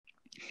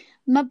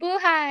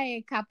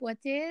Mabuhay,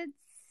 kapwatids!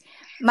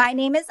 My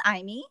name is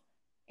Aimee.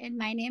 And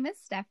my name is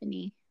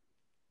Stephanie.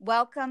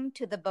 Welcome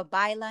to the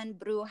Babaylan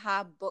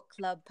Bruja Book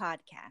Club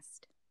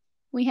podcast.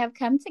 We have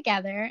come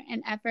together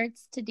in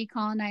efforts to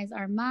decolonize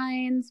our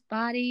minds,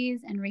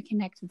 bodies, and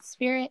reconnect with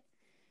spirit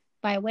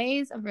by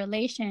ways of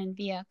relation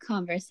via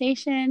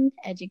conversation,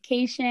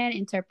 education,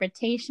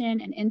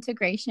 interpretation, and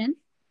integration.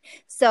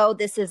 So,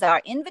 this is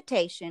our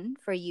invitation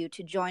for you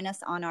to join us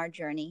on our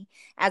journey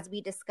as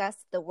we discuss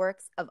the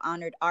works of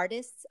honored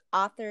artists,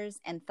 authors,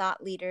 and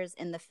thought leaders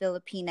in the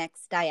Filipinx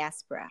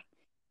diaspora.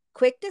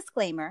 Quick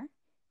disclaimer: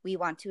 we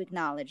want to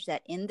acknowledge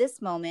that in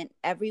this moment,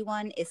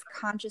 everyone is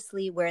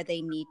consciously where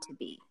they need to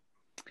be.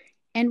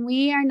 And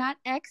we are not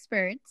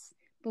experts,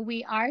 but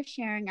we are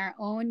sharing our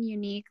own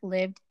unique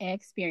lived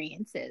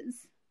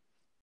experiences.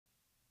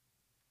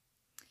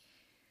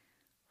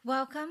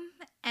 Welcome,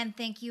 and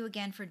thank you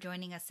again for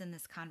joining us in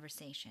this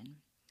conversation.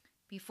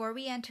 Before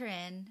we enter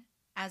in,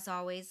 as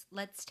always,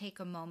 let's take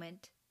a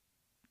moment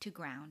to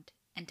ground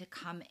and to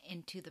come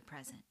into the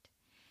present.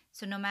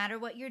 So no matter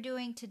what you're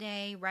doing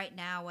today, right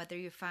now, whether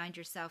you find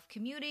yourself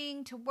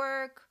commuting to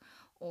work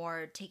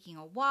or taking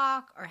a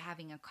walk or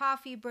having a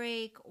coffee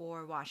break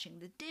or washing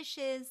the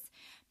dishes,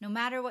 no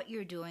matter what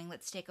you're doing,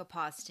 let's take a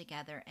pause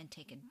together and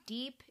take a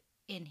deep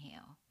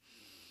inhale.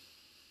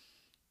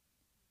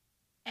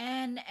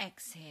 And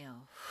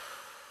exhale.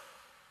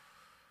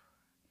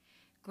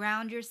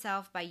 Ground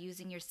yourself by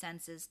using your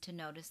senses to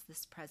notice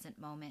this present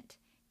moment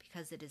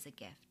because it is a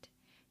gift.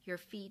 Your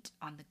feet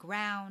on the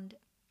ground,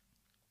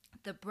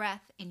 the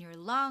breath in your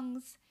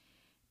lungs,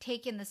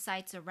 take in the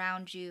sights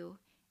around you,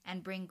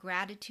 and bring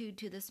gratitude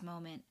to this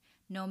moment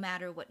no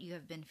matter what you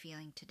have been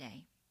feeling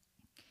today.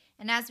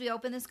 And as we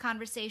open this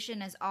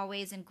conversation, as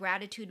always, in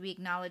gratitude, we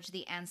acknowledge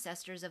the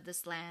ancestors of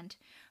this land.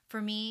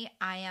 For me,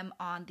 I am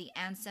on the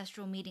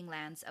ancestral meeting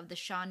lands of the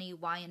Shawnee,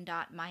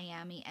 Wyandot,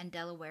 Miami, and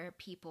Delaware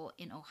people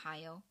in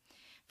Ohio.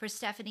 For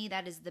Stephanie,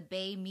 that is the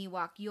Bay,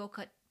 Miwok,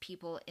 Yokut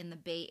people in the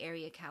Bay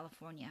Area,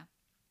 California.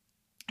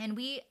 And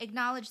we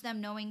acknowledge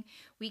them knowing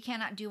we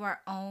cannot do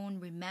our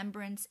own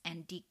remembrance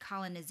and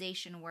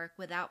decolonization work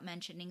without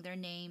mentioning their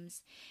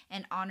names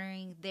and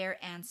honoring their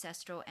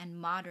ancestral and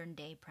modern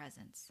day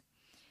presence.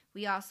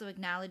 We also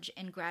acknowledge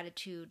in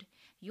gratitude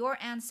your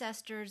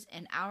ancestors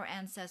and our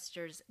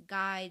ancestors'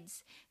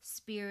 guides,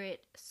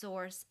 spirit,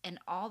 source, and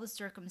all the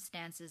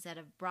circumstances that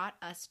have brought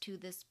us to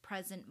this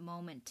present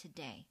moment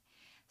today.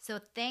 So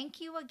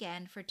thank you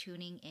again for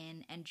tuning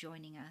in and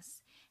joining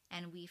us.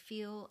 And we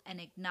feel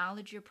and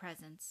acknowledge your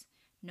presence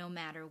no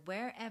matter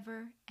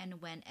wherever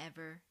and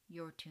whenever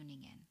you're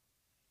tuning in.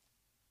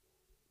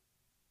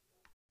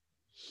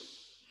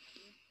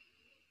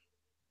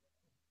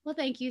 Well,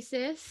 thank you,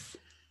 sis,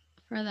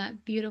 for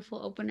that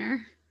beautiful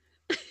opener.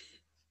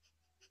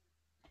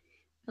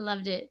 I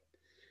loved it.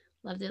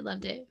 Loved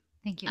it.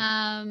 Thank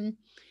you.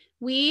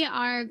 We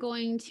are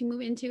going to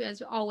move into,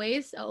 as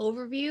always, an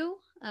overview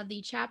of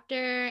the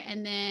chapter,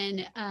 and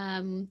then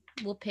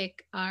we'll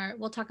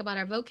talk about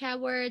our vocab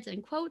words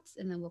and quotes,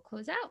 and then we'll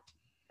close out.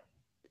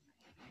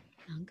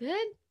 Sound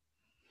good?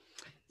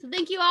 So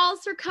thank you all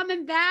for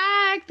coming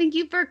back. Thank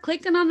you for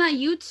clicking on that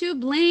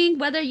YouTube link,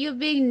 whether you're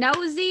being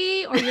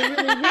nosy or you're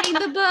really reading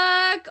the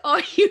book or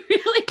you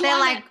really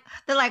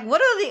They're like, what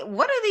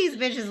do these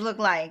bitches look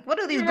like? What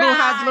do these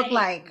brujas look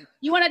like?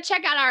 You want to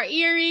check out our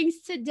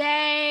earrings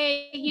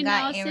today?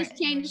 Sis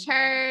changed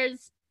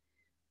hers.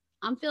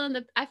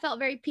 I felt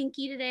very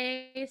pinky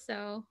today,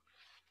 so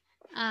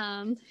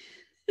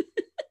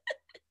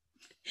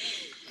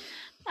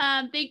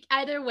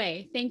either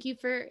way, thank you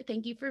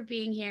for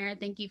being here.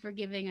 Thank you for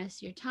giving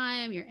us your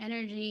time, your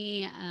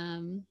energy,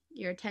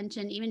 your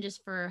attention, even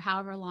just for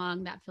however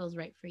long that feels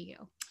right for you.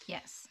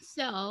 Yes.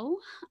 So,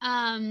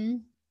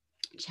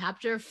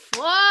 chapter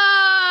 4,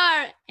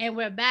 and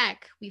we're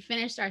back. We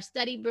finished our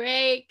study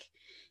break.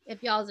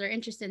 If y'all are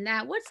interested in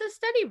that, what's a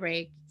study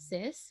break,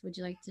 sis? Would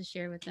you like to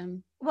share with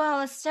them?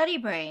 Well, a study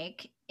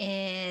break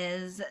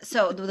is,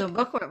 so the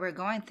book what we're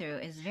going through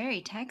is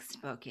very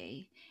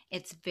textbooky.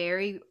 It's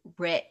very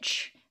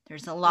rich.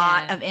 There's a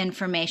lot of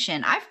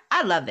information.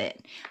 I love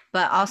it.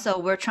 But also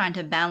we're trying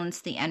to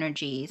balance the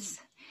energies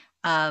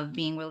of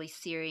being really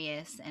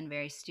serious and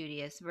very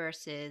studious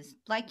versus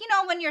like,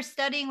 when you're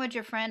studying with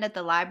your friend at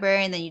the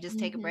library and then you just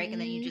take a break and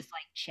then you just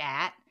like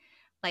chat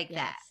like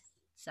that.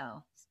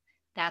 So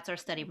that's our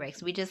study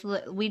breaks. We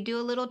do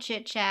a little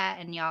chit chat,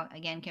 and y'all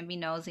again can be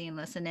nosy and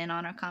listen in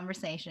on our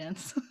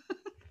conversations.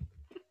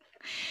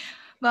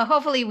 But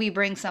hopefully we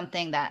bring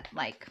something that,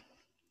 like,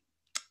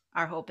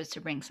 our hope is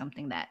to bring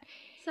something that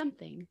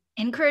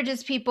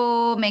encourages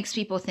people, makes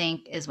people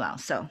think as well.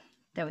 So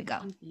there we go.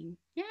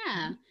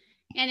 Yeah.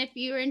 And if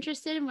you're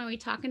interested in what we're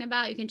talking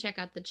about, you can check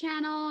out the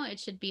channel. It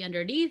should be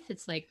underneath.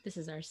 It's like, this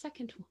is our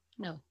second one.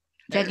 No.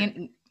 It's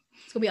going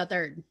to be our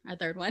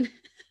third one.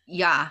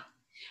 Yeah.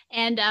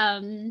 And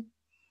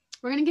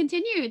we're going to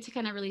continue to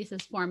kind of release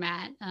this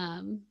format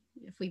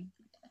if we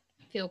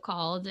feel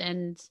called.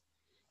 And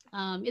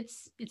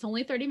it's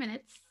only 30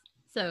 minutes.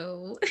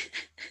 So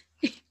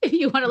if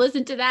you want to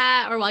listen to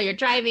that, or while you're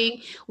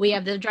driving, we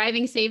have the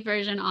driving safe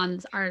version on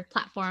our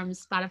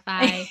platforms,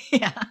 Spotify.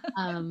 Yeah.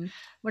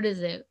 What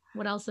is it?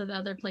 What else are the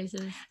other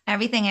places?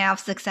 Everything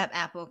else except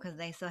Apple, because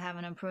they still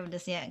haven't approved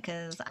us yet.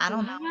 Because I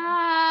don't know.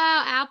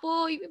 Wow,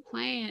 Apple, you've been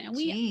playing, and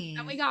we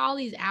Jeez. got all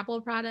these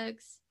Apple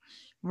products.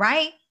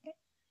 Right?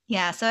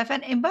 Yeah. So if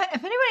anybody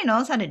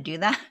knows how to do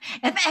that,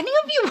 if any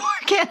of you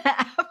work at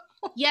Apple,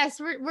 yes,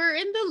 we're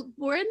in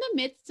the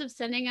midst of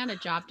sending out a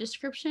job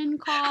description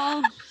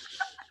call.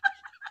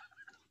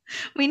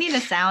 we need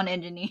a sound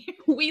engineer.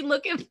 We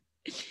look at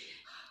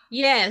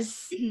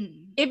yes.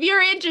 If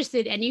you're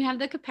interested and you have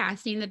the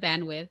capacity and the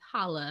bandwidth,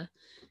 holla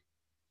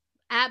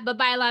at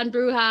Babaylan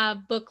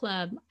Bruja Book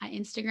Club at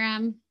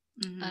Instagram.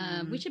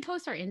 We should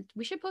post our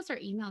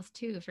emails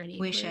too for any.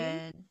 We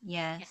should,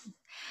 yes.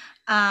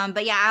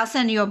 But yeah, I'll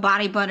send you a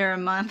body butter a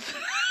month.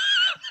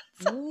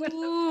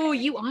 Ooh,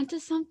 you onto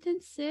something,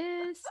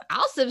 sis?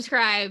 I'll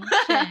subscribe.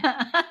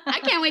 I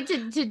can't wait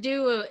to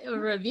do a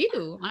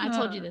review. I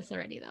told you this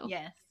already, though.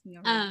 Yes,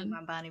 you're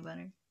my body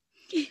butter.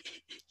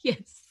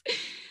 Yes.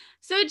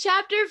 So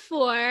chapter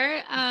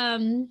 4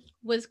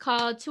 was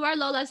called "To Our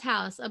Lola's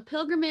House: A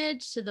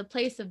Pilgrimage to the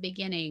Place of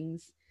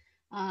Beginnings,"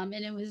 and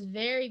it was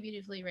very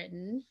beautifully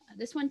written.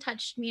 This one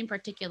touched me in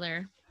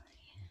particular,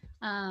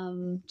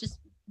 just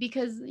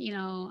because,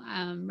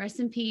 rest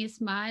in peace,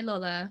 my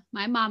Lola,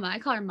 my mama. I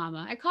call her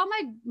mama. I call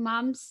my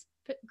mom's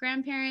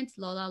grandparents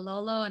Lola,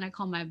 Lolo, and I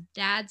call my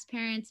dad's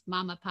parents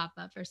Mama,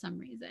 Papa for some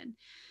reason.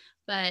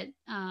 But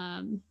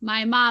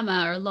my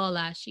mama, or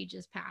Lola, she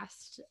just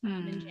passed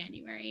in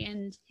January,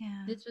 and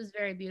this was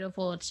very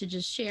beautiful to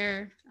just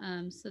share.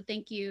 So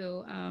thank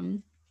you.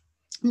 I'm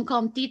gonna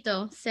call him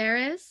Tito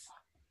Ceres,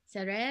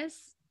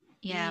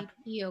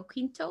 Tio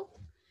Quinto.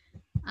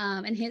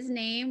 And his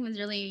name was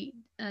really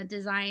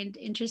designed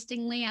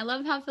interestingly. I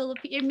love how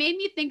it made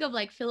me think of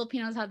like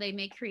Filipinos, how they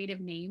make creative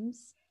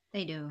names.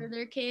 They do for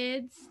their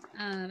kids.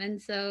 And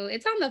so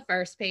it's on the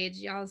first page.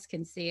 Y'all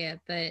can see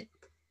it, but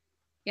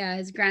yeah,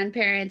 his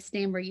grandparents'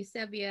 name were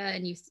Eusebio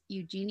and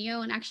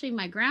Eugenio. And actually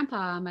my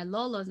grandpa, my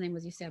Lolo's name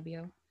was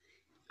Eusebio.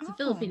 It's a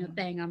Filipino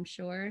thing, I'm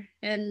sure.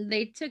 And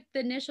they took the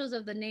initials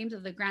of the names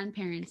of the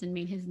grandparents and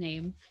made his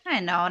name.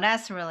 I know,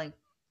 that's really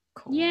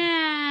cool.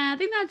 Yeah, I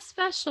think that's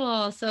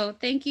special. So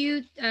thank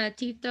you,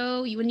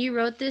 Tito. When you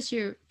wrote this,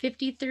 you're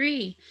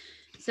 53.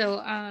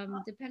 So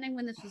depending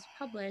when this was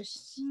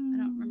published, I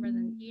don't remember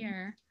the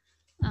year.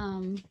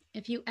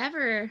 If you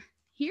ever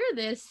hear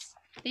this,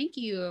 thank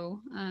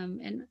you.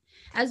 And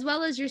as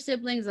well as your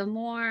siblings,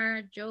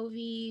 Amor,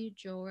 Jovi,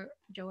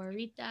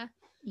 Joarita.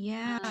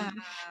 Yeah.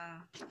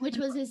 Which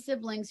was his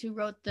siblings who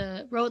wrote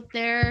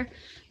their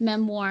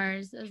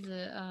memoirs as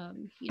a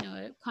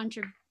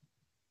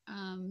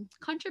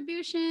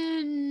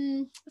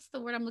contribution. What's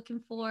the word I'm looking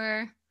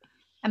for?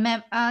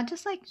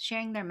 Just like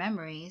sharing their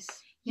memories.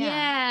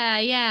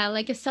 Yeah,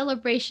 like a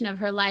celebration of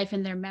her life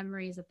and their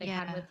memories that they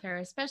had with her,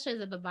 especially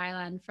as a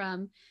Babaylan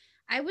from.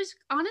 I was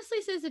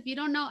honestly, sis, if you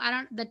don't know,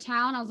 the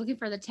town. I was looking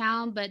for the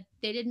town, but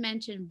they did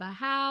mention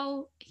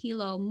Bahao,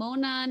 Hilo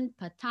Monan,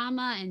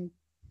 Patama, and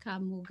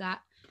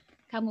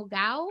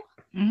Camugao,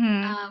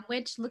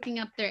 which, looking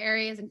up their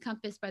areas,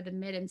 encompassed by the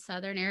mid and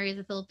southern areas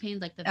of the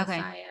Philippines, like the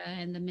Visaya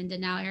and the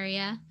Mindanao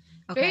area.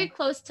 Very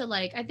close to,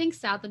 like, I think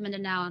south of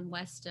Mindanao and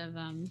west of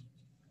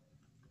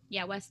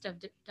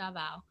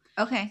Davao.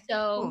 Okay.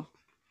 So cool.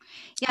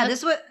 Yeah,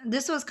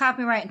 this was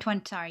copyright in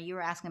 20. Sorry, you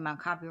were asking about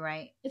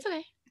copyright. It's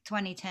okay.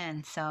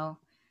 2010. So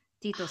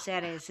Tito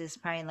Ceres is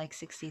probably like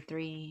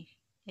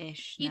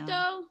 63-ish.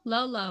 Tito,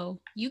 Lolo.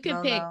 You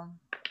could pick.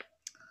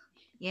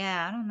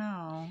 Yeah, I don't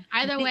know.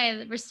 Either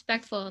way,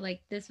 respectful.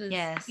 Like, this was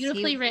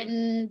beautifully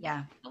written.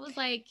 Yeah. I was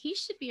like, he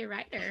should be a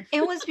writer.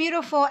 It was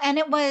beautiful. And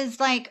it was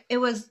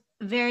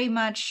very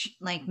much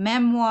like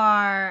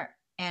memoir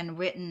and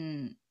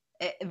written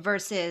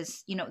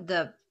versus,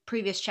 the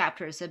previous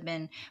chapters have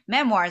been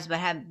memoirs, but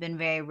have been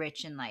very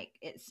rich and like,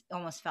 it's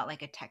almost felt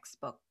like a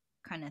textbook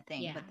kind of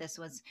thing. Yeah. But this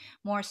was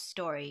more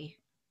story.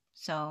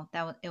 So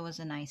it was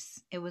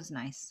nice.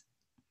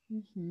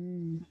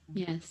 Mm-hmm.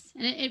 Yes,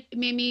 and it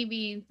made me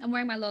be. I'm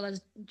wearing my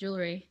Lola's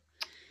jewelry,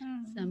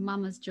 so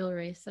Mama's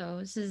jewelry. So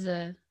this is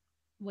a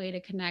way to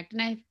connect,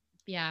 and I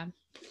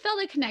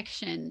felt a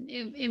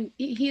connection.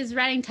 His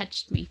writing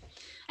touched me,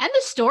 and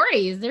the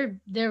stories. There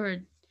were.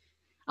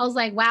 I was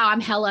like, wow,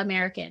 I'm hella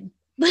American.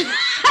 Like,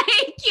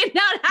 you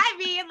know what I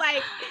mean?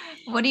 Like,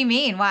 what do you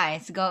mean? Why?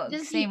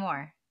 Say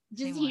more.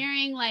 Just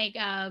hearing like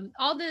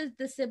all the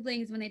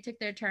siblings when they took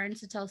their turns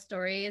to tell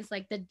stories,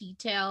 like the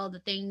detail, the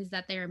things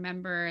that they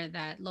remember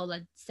that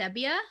Lola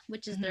Sebia,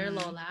 which is their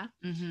Lola.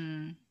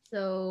 Mm-hmm.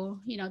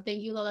 So,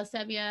 thank you, Lola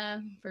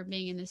Sebia, for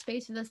being in this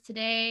space with us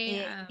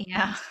today.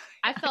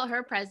 I felt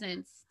her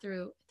presence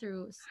through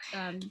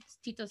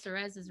Tito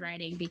Ceres's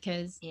writing,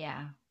 because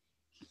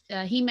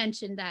he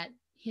mentioned that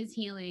his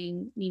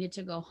healing needed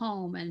to go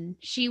home, and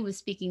she was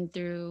speaking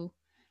through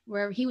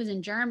where he was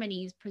in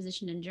Germany. He's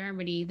positioned in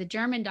Germany. The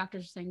German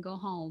doctors were saying, go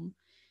home.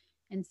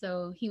 And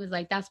so he was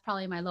like, that's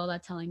probably my Lola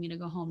telling me to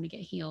go home to get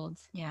healed.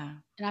 Yeah.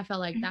 And I felt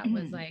like that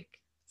was like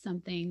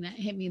something that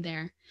hit me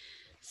there.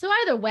 So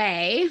either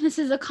way, this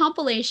is a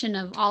compilation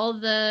of all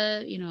of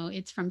the,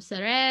 it's from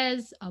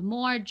Ceres,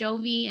 Amor,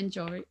 Jovi, and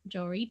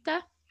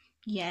Jorita.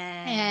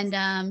 Yes.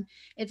 And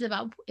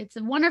it's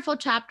a wonderful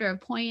chapter of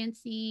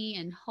poignancy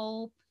and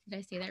hope. Did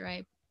I say that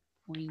right?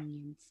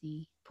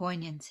 Poignancy.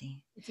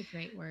 It's a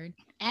great word.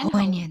 And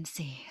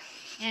poignancy.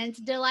 Hope. And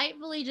to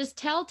delightfully just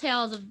tell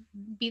tales of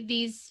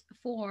these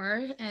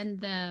four,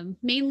 and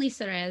mainly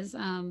Ceres,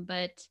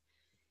 but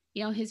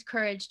his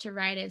courage to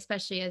write it,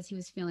 especially as he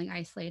was feeling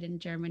isolated in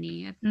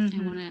Germany. I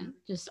want to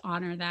just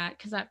honor that,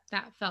 because that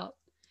felt,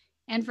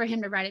 and for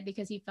him to write it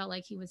because he felt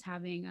like he was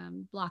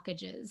having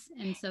blockages.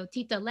 And so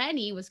Tita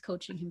Lenny was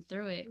coaching him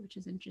through it, which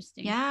is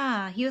interesting.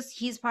 Yeah,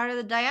 he's part of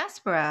the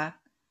diaspora.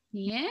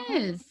 He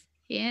is.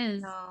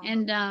 And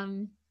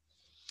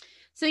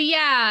so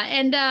yeah,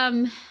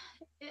 and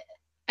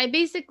I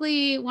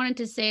basically wanted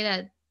to say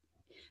that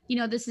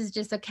this is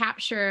just a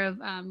capture of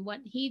what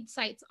he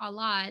cites a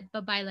lot,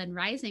 Babaylan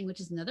Rising, which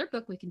is another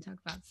book we can talk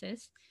about,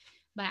 sis,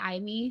 by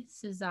Aimee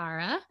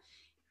Suzzara,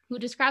 who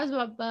describes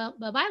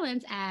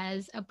Babaylans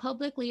as a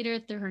public leader.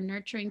 Through her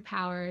nurturing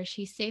power,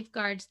 she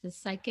safeguards the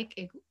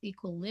psychic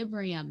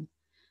equilibrium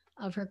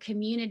of her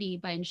community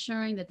by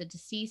ensuring that the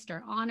deceased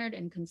are honored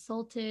and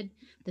consulted,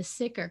 the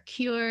sick are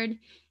cured,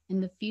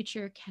 and the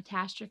future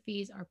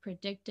catastrophes are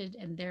predicted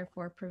and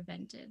therefore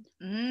prevented.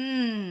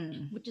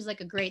 Which is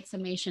like a great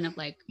summation of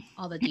like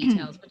all the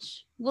details,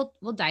 which we'll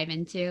dive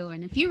into.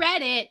 And if you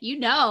read it,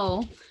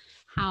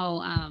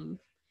 how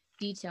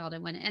detailed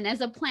it went. And as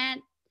a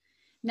plant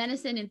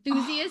medicine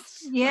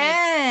enthusiast,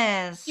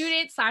 yes,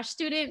 like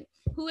student,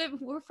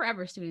 we're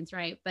forever students,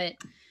 right? But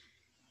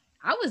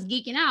I was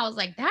geeking out. I was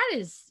like, that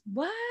is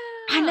wow.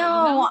 I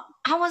know.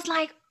 I was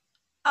like,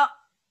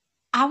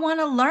 I want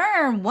to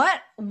learn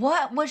what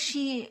was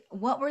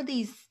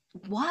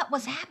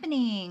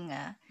happening.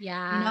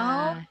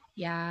 Yeah.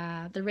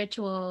 Yeah. The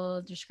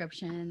ritual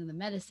description and the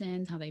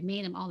medicines, how they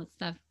made them, all that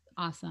stuff.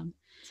 Awesome.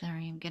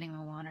 Sorry, I'm getting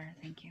my water.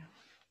 Thank you.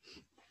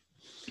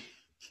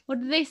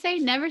 What did they say?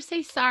 Never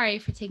say sorry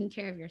for taking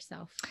care of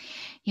yourself.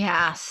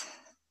 Yes.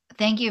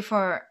 Thank you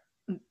for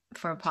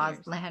pause,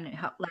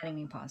 letting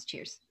me pause.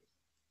 Cheers.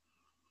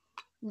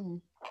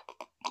 So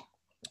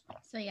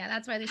yeah,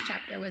 that's why this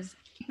chapter was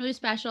really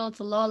special. It's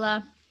a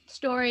Lola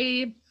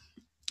story,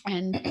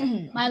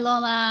 and my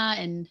Lola,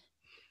 and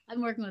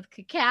I'm working with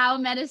cacao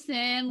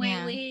medicine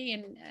lately,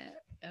 and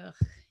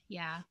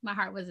my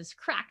heart was just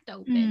cracked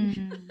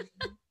open.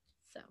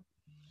 So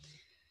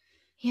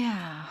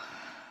yeah,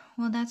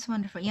 well, that's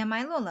wonderful. Yeah,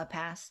 my Lola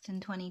passed in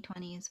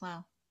 2020 as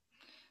well.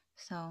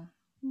 So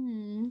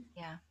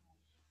yeah.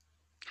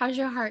 How's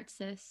your heart,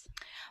 sis?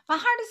 My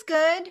heart is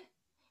good.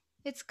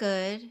 It's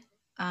good.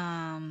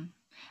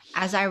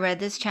 As I read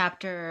this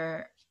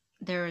chapter,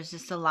 there was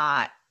just a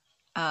lot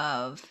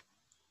of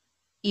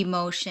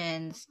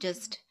emotions,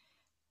 just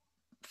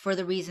for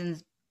the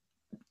reasons,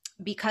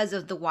 because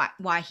of the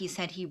why he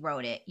said he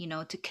wrote it,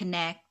 to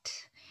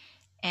connect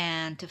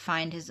and to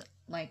find his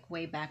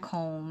way back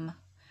home.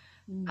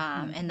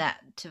 And that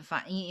to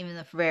find, even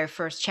the very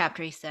first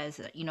chapter, he says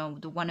that,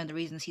 one of the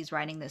reasons he's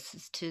writing this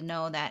is to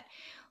know that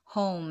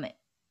home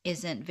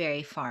isn't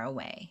very far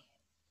away.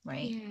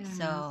 Right. Yeah.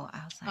 So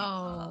I was like,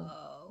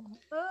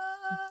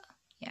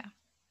 yeah.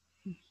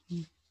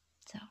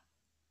 So.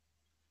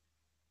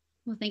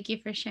 Well, thank you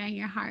for sharing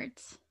your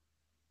heart.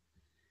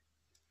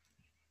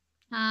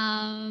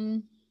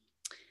 Do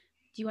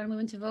you want to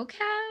move into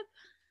vocab,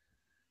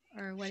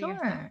 or what? Sure. Are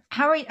your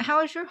thoughts?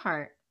 How is your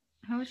heart?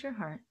 How is your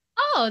heart?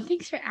 Oh,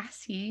 thanks for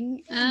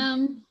asking.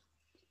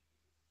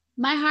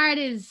 My heart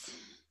is,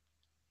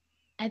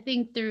 I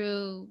think,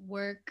 through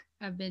work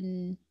I've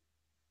been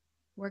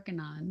working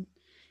on,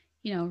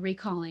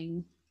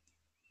 recalling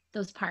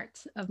those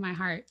parts of my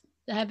heart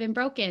that have been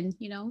broken,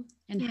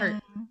 and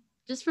hurt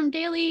just from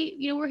daily,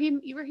 we're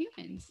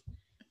humans.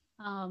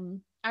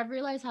 I've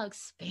realized how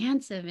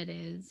expansive it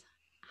is,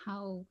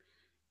 how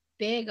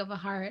big of a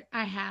heart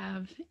I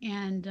have,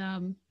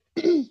 and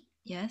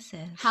yes,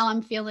 how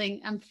I'm filling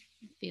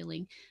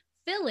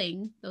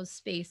those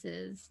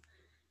spaces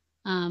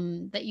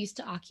that used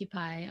to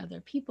occupy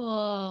other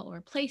people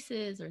or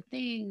places or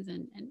things,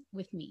 and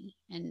with me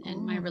and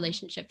my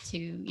relationship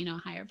to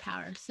higher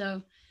power.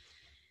 So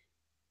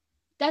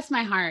that's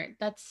my heart.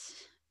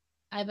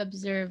 I've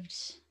observed.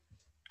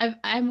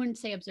 I wouldn't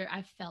say observe.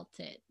 I've felt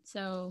it.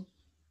 So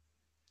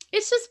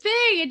it's just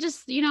big. It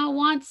just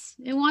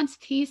wants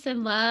peace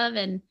and love,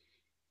 and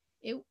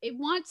it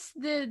wants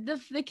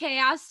the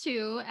chaos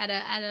too at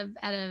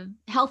a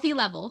healthy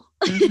level.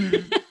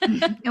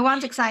 It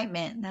wants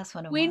excitement. That's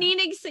what it wants. We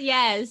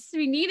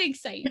need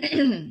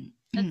excitement.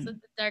 That's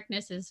what the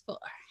darkness is for.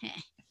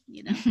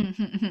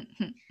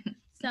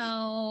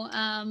 So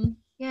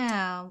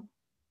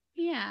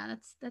yeah,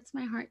 that's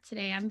my heart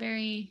today. I'm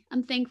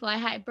thankful.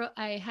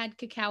 I had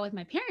cacao with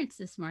my parents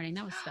this morning.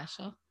 That was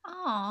special.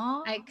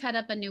 Aww. I cut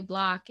up a new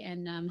block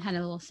and had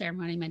a little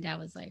ceremony. My dad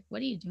was like,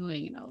 "What are you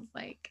doing?" And I was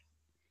like,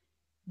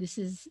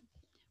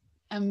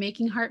 I'm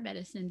making heart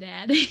medicine,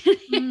 Dad.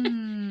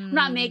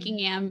 not making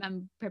it.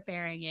 I'm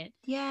preparing it.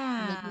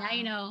 Yeah. Like, now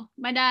you know.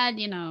 My dad,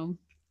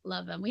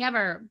 love him. We have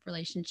our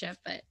relationship,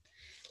 but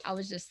I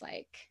was just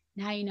like,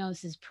 now you know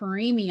this is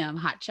premium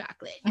hot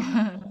chocolate.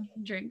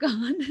 Drink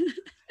on.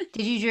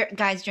 Did you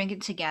guys drink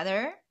it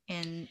together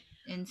in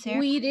ceremony?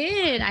 We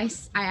did.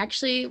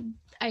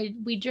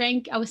 We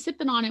drank. I was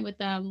sipping on it with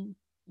them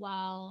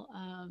while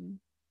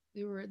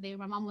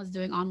my mom was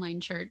doing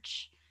online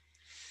church.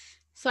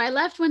 So I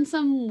left when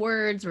some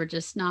words were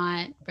just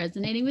not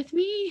resonating with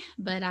me,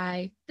 but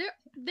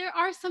there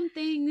are some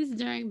things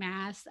during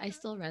mass I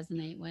still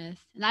resonate with,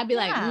 and I'd be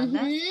like,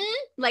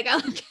 like,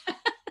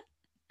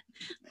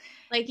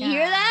 like, you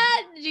hear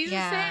that? Jesus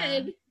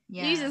said,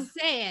 Jesus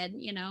said,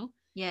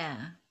 Yeah.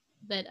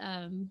 But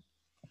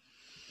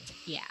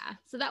yeah.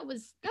 So that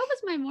was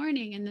my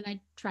morning, and then I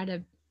try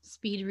to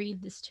speed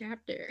read this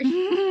chapter,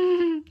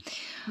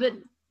 but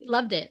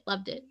loved it.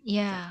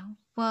 Yeah. So.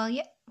 Well,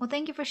 yeah. Well,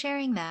 thank you for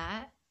sharing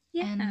that.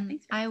 Yeah. And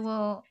I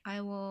will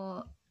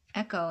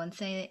echo and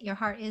say that your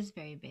heart is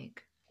very big.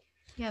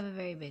 You have a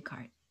very big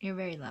heart. You're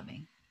very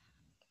loving.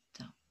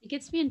 So it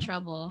gets me in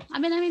trouble. I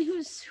mean,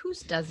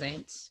 who's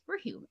doesn't? We're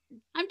human.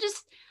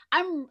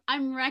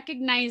 I'm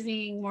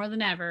recognizing more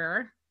than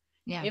ever.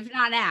 Yeah. If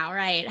not now,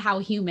 right? How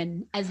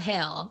human as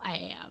hell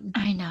I am.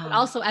 I know. But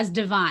also as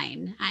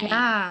divine. I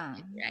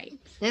am. Right.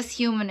 This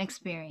human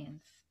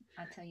experience.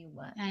 I'll tell you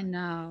what. I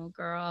know,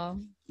 girl.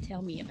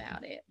 Tell me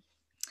about it.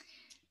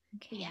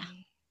 Okay. Yeah.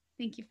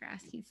 Thank you for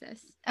asking,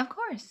 sis. Of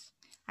course.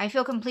 I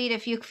feel complete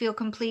if you feel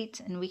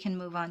complete, and we can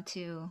move on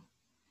to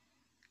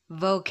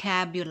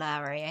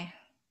vocabulary.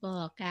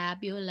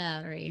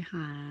 Vocabulary,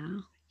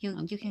 huh?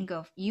 You can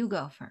go. You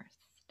go first.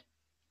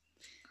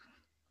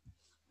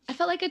 I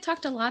felt like I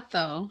talked a lot,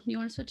 though. You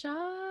want to switch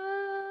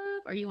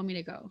up, or you want me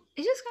to go?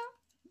 You just go.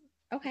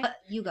 Okay. But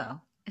you go.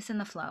 It's in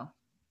the flow.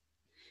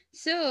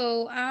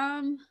 So,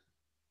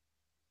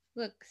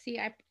 look, see,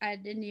 I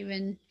didn't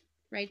even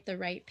write the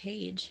right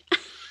page.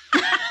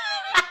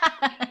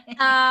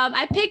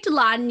 I picked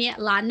Lanya.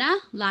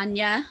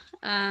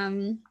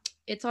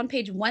 It's on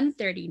page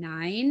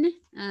 139.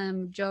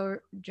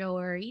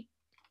 Jorita.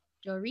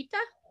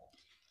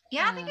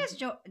 Yeah, I think it's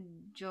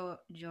Jorita.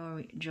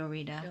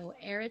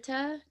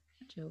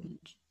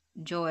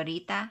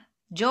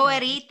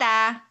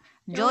 Joerita.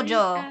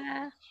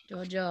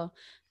 Jojo.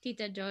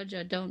 Tita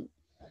Jojo, don't.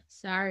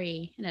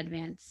 Sorry in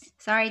advance.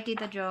 Sorry,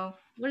 Tita Jo.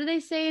 What do they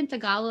say in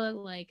Tagalog?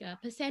 Like,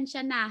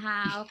 pasensya na,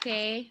 ha?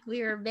 Okay.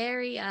 We were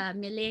very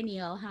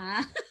millennial,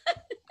 huh?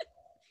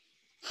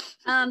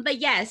 But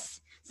yes.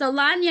 So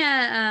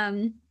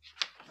Lanya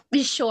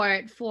is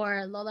short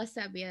for Lola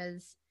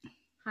Sebia's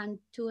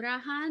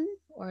Hanturahan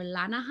or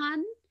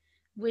Lanahan,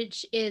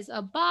 which is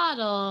a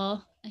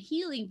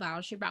healing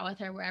bottle she brought with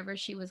her wherever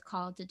she was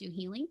called to do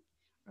healing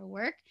or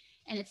work.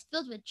 And it's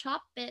filled with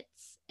chopped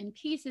bits and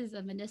pieces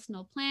of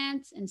medicinal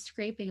plants and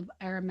scraping of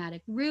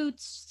aromatic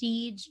roots,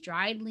 seeds,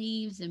 dried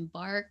leaves, and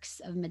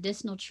barks of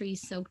medicinal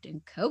trees soaked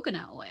in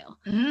coconut oil.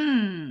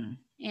 And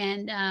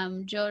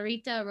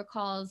Joerita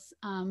recalls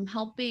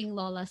helping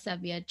Lola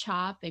Sebia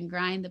chop and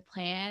grind the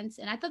plants.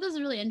 And I thought this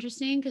was really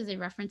interesting because they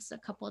referenced a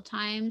couple of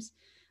times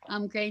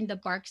grating the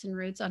barks and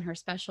roots on her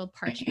special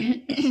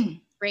parchment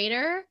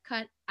grater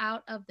cut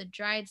out of the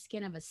dried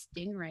skin of a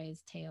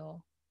stingray's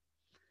tail,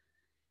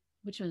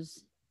 which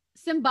was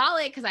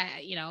symbolic because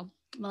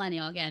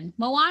millennial again.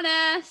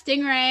 Moana,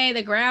 Stingray,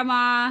 the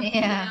grandma.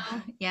 Yeah.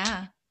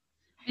 Yeah.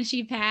 And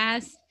she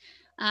passed.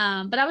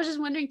 But I was just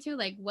wondering too,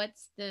 like,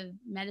 what's the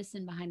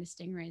medicine behind a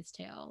stingray's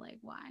tail? Like,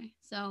 why?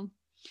 So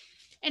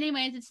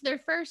anyways, it's their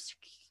first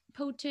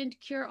potent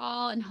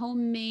cure-all and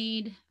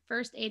homemade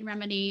first aid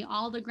remedy.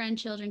 All the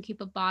grandchildren keep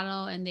a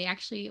bottle, and they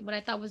actually, what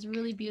I thought was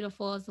really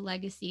beautiful is the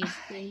legacy is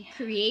they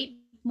create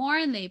more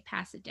and they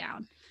pass it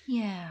down.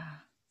 Yeah.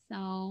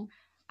 So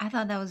I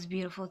thought that was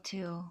beautiful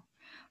too.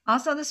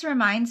 Also, this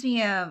reminds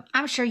me of,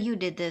 I'm sure you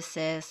did this,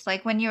 sis,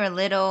 like when you were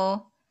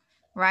little,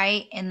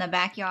 right, in the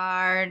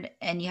backyard,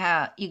 and you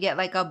get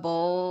like a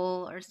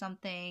bowl or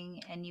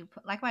something, and you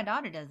put, like my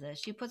daughter does this,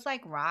 she puts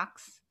like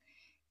rocks,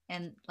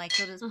 and like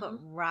she'll just put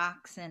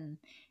rocks and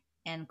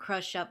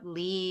crush up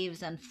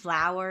leaves and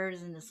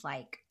flowers and just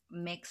like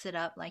mix it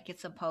up like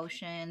it's a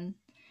potion.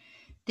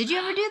 Did you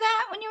ever do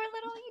that when you were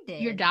little? You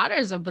did. Your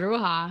daughter's a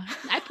bruja.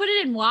 I put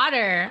it in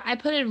water.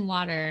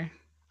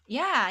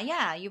 Yeah.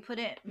 You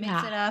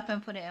mix it up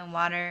and put it in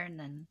water, and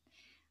then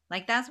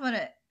like that's what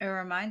it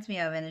reminds me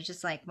of. And it's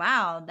just like,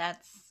 wow,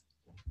 that's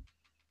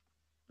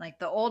like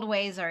the old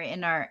ways are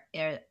in our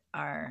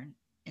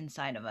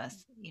inside of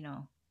us,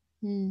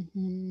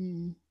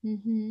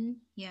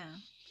 Yeah.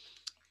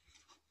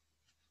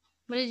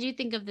 What did you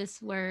think of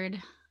this word?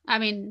 I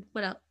mean,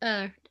 what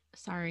else?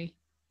 Sorry.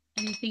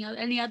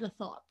 Any other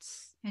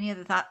thoughts? Any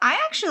other thought?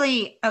 I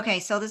actually,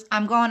 okay, so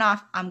I'm going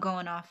off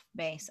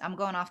base. I'm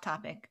going off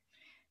topic,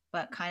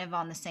 but kind of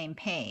on the same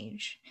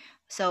page.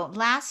 So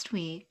last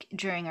week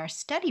during our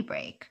study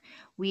break,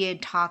 we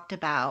had talked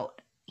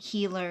about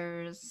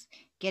healers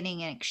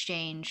getting an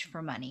exchange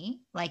for money,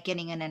 like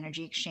getting an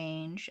energy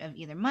exchange of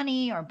either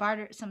money or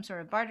barter, some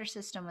sort of barter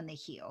system when they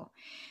heal.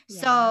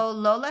 Yeah. So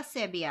Lola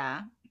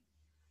Sebia,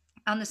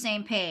 on the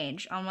same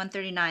page on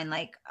 139,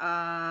 like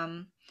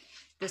the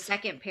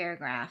second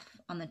paragraph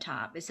on the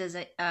top, it says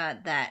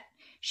that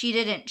she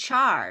didn't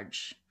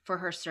charge for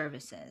her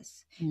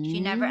services. She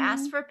never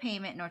asked for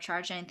payment nor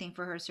charged anything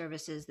for her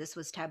services. This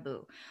was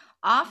taboo.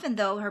 Often,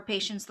 though, her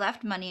patients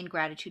left money in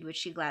gratitude, which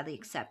she gladly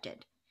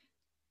accepted.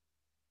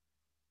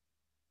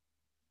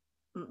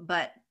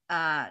 But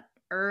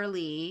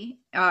early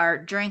or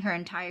during her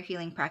entire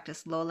healing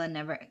practice, Lola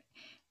never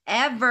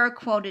ever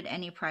quoted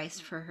any price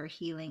for her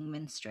healing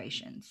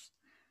menstruations.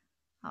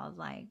 I was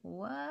like,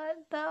 what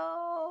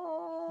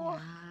though?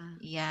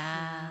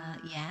 Yeah.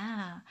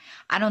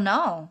 I don't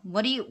know.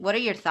 What are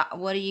your thoughts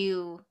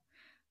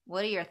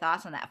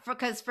on that?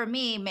 Because for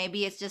me,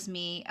 maybe it's just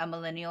me, a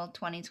millennial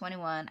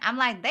 2021. I'm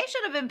like, they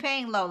should have been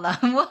paying Lola.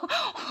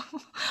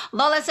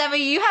 Lola Sebia,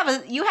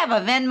 you have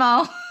a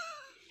Venmo.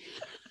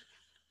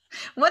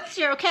 What's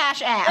your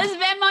Cash App? Let's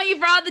Venmo you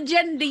for all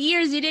the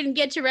years you didn't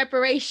get your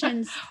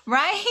reparations.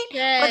 Right?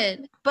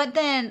 Good. But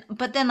then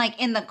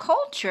like in the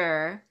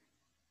culture,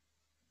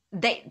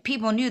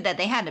 people knew that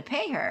they had to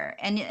pay her.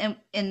 And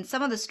in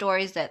some of the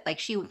stories that like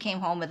she came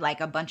home with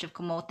like a bunch of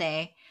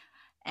camote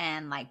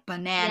and like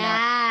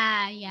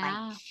banana,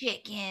 like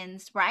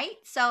chickens, right?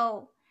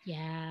 So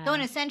so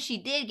in a sense she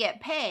did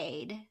get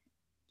paid.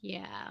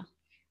 Yeah.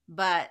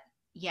 But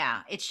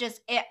yeah, it's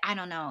just I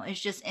don't know. It's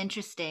just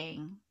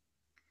interesting.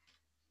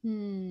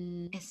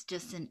 It's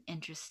just an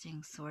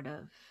interesting sort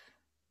of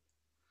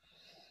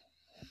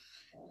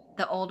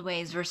the old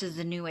ways versus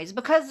the new ways,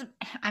 because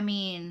I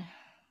mean,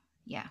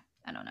 yeah,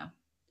 I don't know.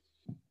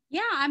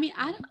 Yeah, I mean,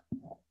 I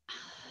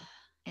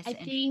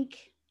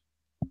think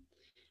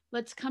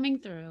what's coming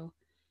through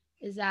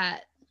is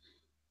that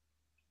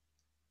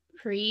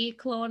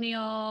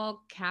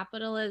pre-colonial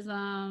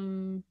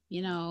capitalism,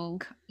 you know,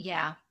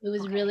 yeah, it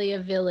was really a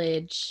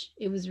village.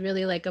 It was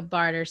really like a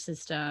barter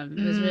system.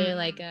 It was really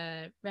like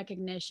a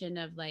recognition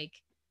of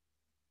like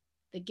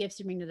the gifts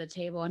you bring to the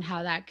table and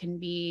how that can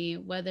be,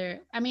 what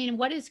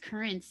is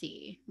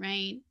currency,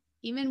 right?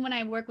 Even when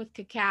I work with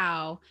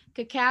cacao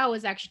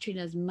was actually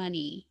treated as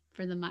money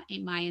for the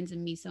Mayans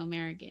and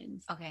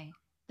Mesoamericans. Okay.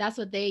 That's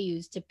what they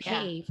used to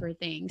pay for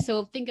things.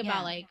 So think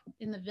about like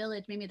in the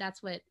village, maybe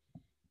that's what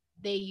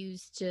they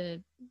used to,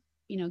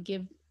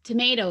 give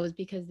tomatoes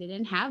because they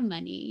didn't have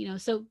money,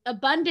 so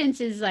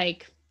abundance is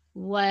like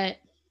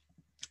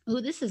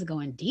this is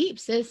going deep,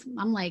 sis.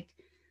 I'm like,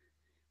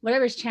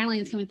 whatever's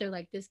channeling is coming through,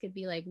 like this could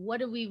be like, what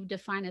do we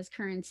define as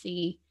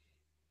currency?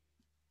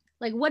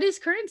 Like, what is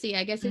currency?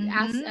 I guess it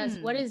asks us,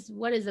 what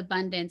is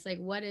abundance? Like,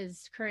 what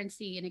is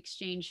currency in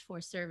exchange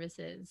for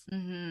services?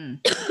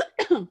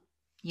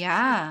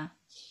 Yeah.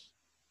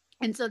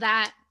 And so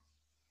that,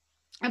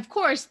 of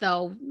course,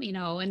 though,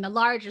 in the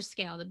larger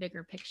scale, the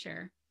bigger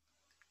picture,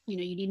 you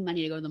need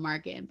money to go to the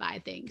market and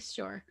buy things,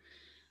 sure.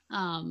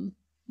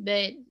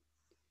 But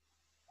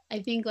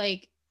I think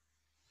like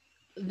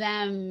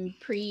them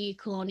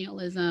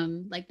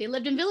pre-colonialism, like they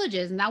lived in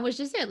villages and that was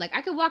just it. Like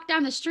I could walk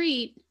down the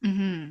street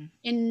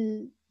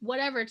in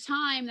whatever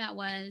time that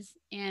was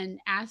and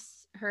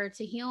ask her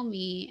to heal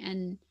me,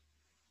 and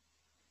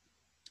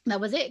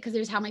that was it, because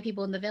there's how many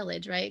people in the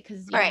village, right?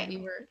 Because we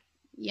were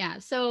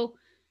so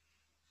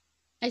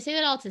I say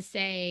that all to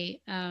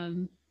say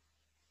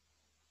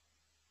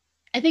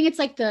I think it's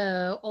like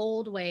the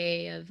old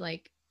way of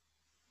like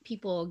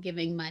people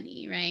giving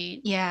money, right?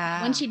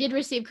 Yeah. When she did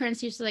receive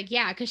currency, she's like,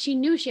 because she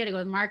knew she had to go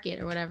to the market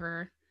or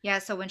whatever. Yeah.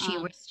 So when she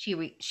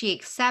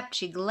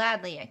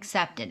gladly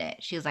accepted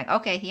it. She was like,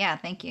 okay, yeah,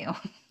 thank you.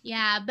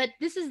 Yeah. But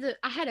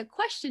I had a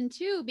question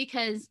too,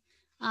 because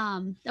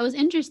that was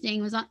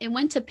interesting. It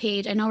went to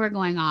page, I know we're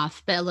going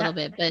off but a little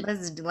bit, but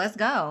let's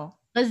go.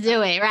 Let's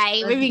do it,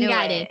 right? We're being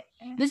guided.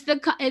 This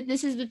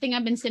is the thing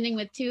I've been sitting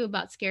with too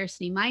about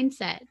scarcity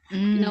mindset. We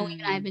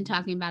and I have been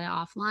talking about it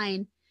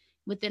offline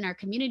within our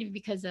community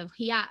because of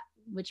Hiyat,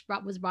 which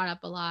was brought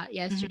up a lot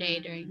yesterday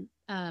during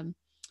the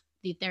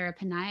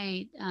therapy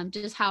night.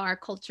 Just how our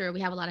culture, we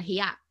have a lot of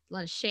Hiyat, a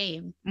lot of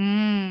shame,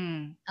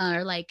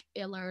 or like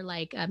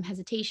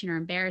hesitation or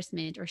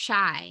embarrassment or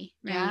shy,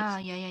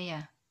 right?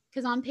 Yeah.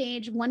 Because on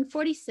page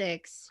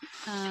 146,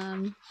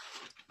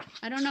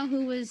 I don't know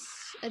who was,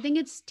 I think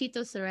it's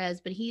Tito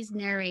Cerez, but he's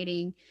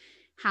narrating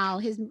how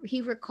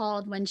he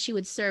recalled when she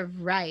would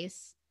serve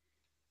rice,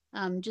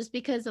 just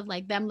because of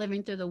like them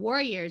living through the war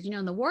years.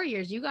 In the war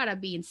years, you got to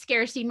be in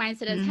scarcity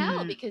mindset as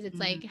hell, because it's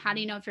like, how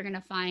do you know if you're going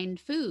to find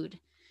food?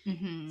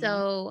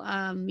 So,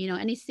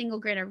 any single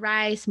grain of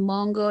rice,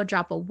 mongo,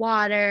 drop of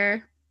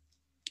water,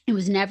 it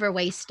was never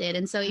wasted.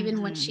 And so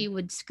even when she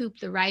would scoop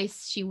the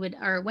rice,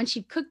 when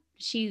she cooked,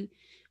 she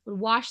would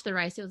wash the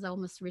rice. It was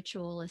almost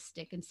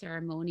ritualistic and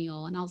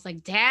ceremonial. And I was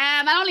like,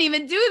 damn, I don't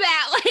even do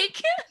that.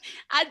 Like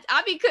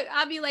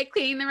I'll be like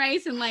cleaning the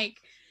rice and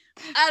like,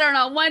 I don't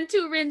know,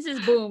 1-2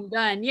 rinses, boom,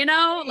 done, like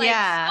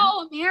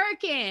so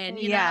American,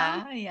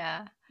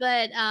 Yeah.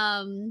 But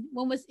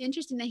what was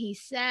interesting that he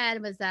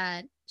said was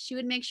that she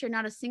would make sure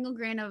not a single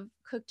grain of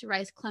cooked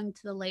rice clung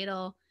to the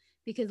ladle,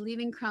 because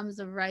leaving crumbs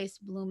of rice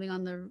blooming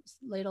on the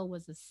ladle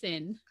was a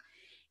sin.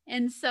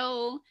 And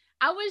so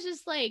I was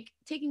just like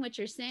taking what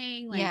you're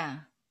saying, like, Yeah.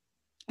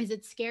 is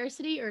it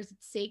scarcity or is it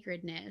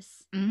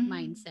sacredness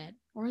mindset?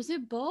 Or is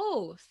it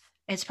both?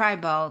 It's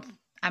probably both.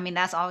 I mean,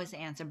 that's always the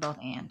answer, both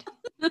and.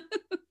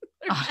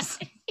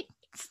 Honestly.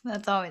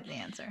 That's always the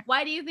answer.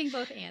 Why do you think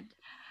both and?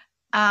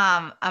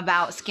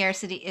 About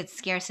scarcity, it's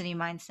scarcity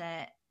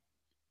mindset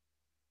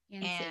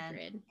And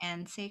sacred.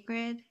 And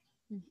sacred.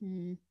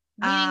 Meaning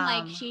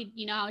like she,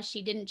 you know, how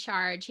she didn't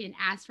charge, she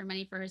didn't ask for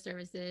money for her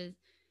services.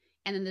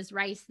 And then this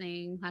rice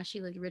thing, how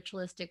she like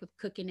ritualistic with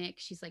cooking it.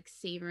 She's like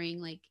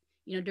savoring, like,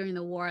 you know, during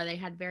the war, they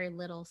had very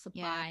little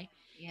supply.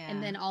 Yeah.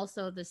 And then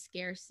also the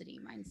scarcity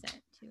mindset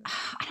too.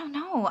 I don't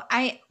know.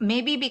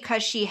 Maybe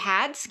because she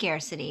had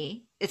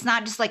scarcity, it's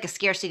not just like a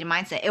scarcity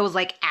mindset. It was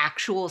like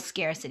actual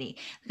scarcity,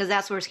 because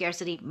that's where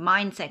scarcity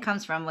mindset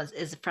comes from,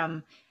 is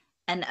from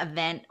an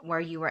event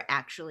where you were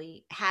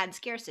actually had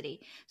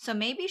scarcity. So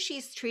maybe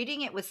she's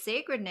treating it with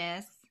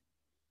sacredness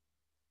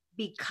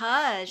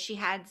because she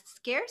had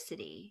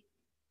scarcity.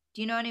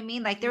 Do you know what I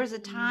mean? Like there was a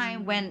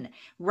time when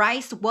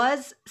rice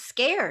was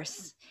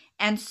scarce.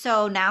 And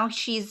so now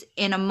she's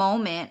in a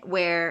moment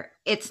where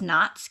it's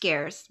not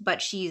scarce,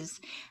 but she's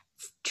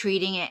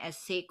treating it as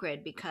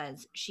sacred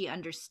because she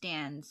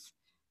understands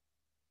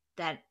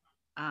that,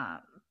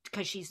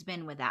 because she's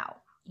been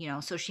without, you know,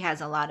 so she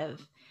has a lot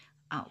of,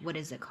 what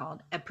is it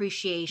called?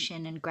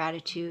 Appreciation and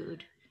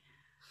gratitude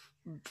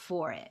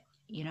for it,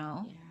 you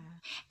know? Yeah.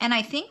 And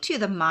I think too,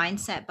 the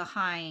mindset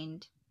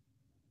behind,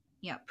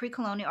 yeah,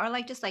 pre-colonial, or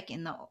like just like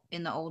in the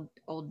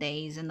old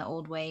days, in the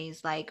old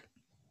ways, like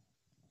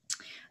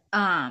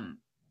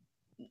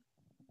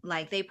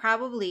they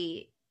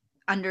probably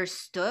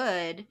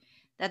understood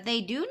that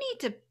they do need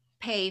to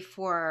pay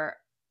for,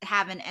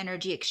 have an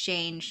energy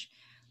exchange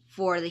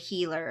for the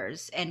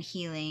healers and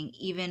healing,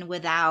 even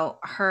without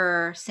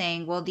her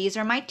saying, well, these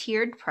are my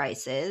tiered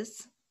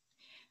prices,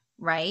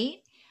 right?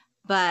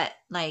 But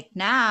like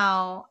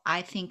now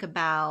I think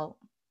about,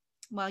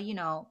 well, you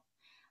know,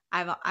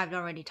 I've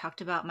already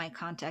talked about my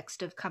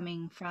context of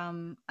coming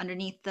from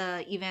underneath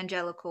the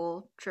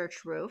evangelical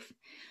church roof.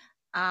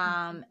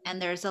 And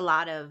there's a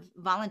lot of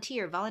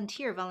volunteer.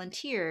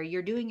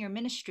 You're doing your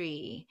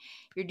ministry.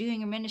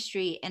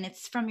 And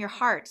it's from your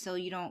heart. So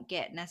you don't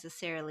get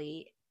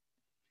necessarily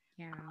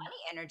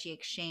money energy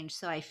exchange.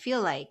 So I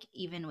feel like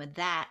even with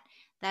that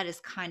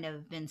has kind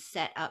of been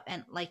set up,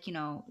 and like, you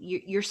know,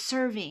 you're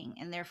serving,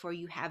 and therefore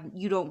you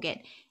don't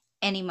get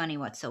any money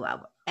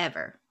whatsoever,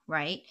 ever.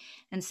 Right.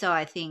 And so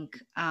I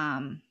think,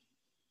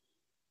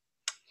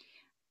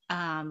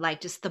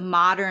 like just the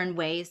modern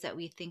ways that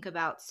we think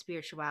about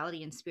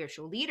spirituality and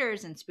spiritual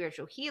leaders and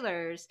spiritual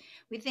healers,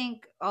 we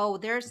think, oh,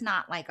 there's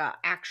not like a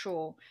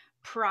actual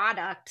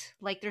product,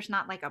 like there's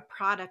not like a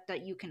product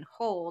that you can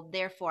hold,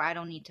 therefore I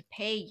don't need to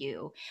pay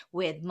you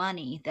with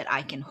money that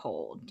I can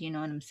hold. Do you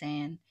know what I'm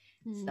saying?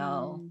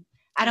 So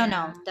I don't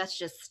know. That's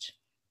just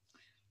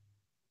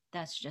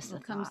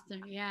what comes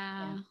through.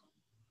 Yeah.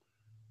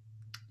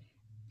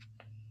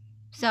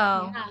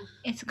 So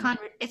it's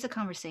a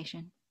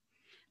conversation.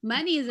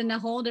 Money is in a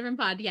whole different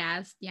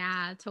podcast.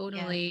 Yeah,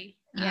 totally.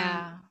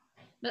 Yeah.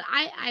 But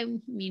I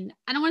mean,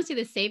 I don't want to say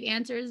the safe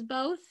answer is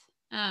both.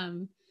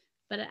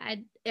 But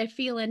I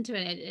feel into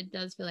it. It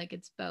does feel like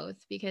it's both,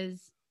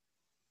 because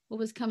what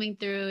was coming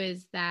through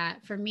is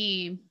that for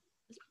me,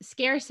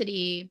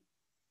 scarcity,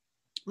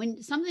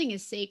 when something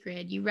is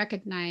sacred, you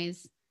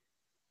recognize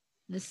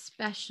the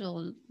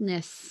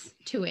specialness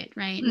to it,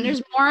 right? And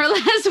there's more or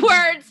less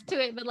words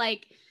to it, but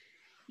like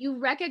you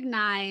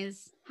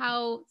recognize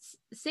how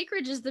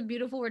sacred is the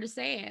beautiful word to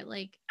say it.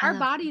 Like our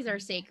bodies are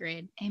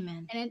sacred.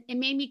 Amen. And it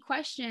made me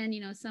question,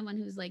 you know, someone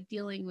who's like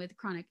dealing with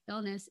chronic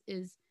illness,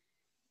 is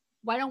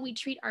why don't we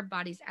treat our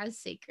bodies as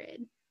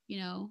sacred? You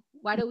know,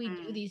 why do we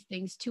do these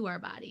things to our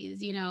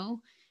bodies, you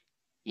know?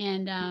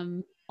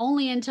 And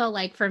only until,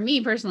 like, for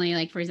me personally,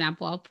 like, for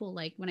example, I'll pull,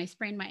 like, when I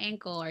sprained my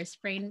ankle, or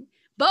sprained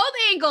both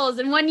ankles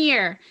in 1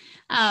 year,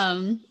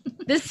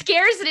 the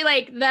scarcity,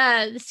 like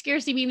the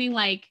scarcity meaning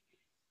like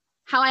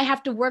how I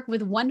have to work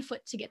with 1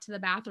 foot to get to the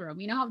bathroom.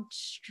 You know how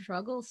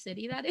struggle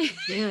city that is?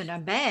 Dude, I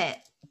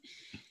bet.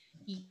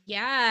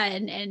 Yeah.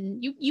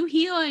 And you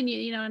heal, and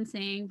you know what I'm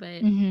saying?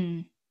 But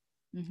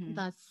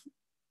that's,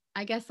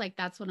 I guess, like,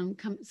 that's what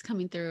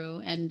coming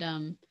through.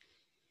 And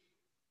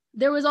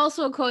there was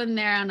also a quote in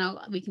there, I don't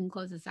know, we can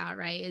close this out,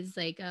 right? Is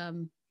like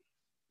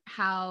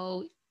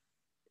how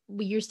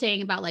you're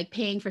saying about like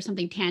paying for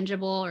something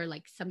tangible, or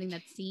like something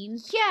that's seen.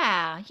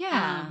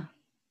 Yeah.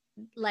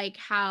 Like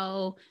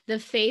how the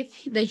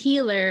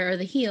healer or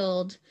the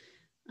healed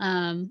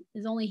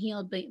is only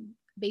healed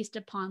based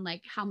upon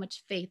like how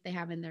much faith they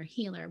have in their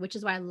healer, which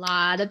is why a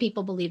lot of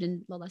people believed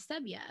in Lola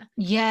Sebia.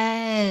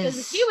 Yes.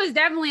 Because she was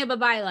definitely a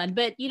Babaylan,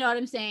 but you know what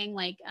I'm saying?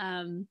 Like,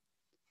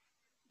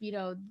 you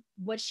know,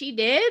 what she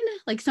did,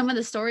 like some of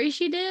the stories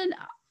she did,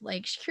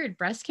 like she cured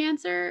breast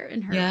cancer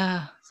in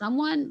her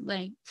someone,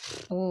 like,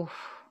 oh,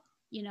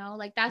 you know,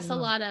 like that's a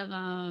lot of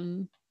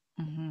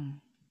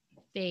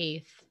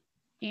faith.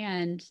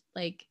 And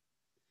like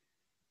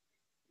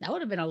that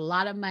would have been a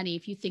lot of money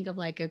if you think of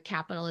like a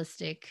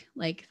capitalistic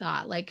like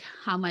thought, like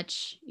how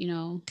much, you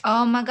know.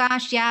 Oh my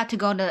gosh, yeah, to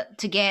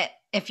get,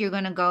 if you're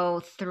gonna go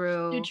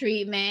through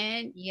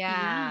treatment.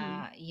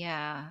 Yeah.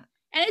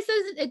 And it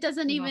says it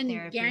doesn't even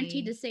Chemotherapy.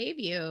 guarantee to save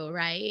you,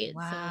 right?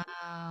 Wow.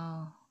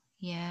 So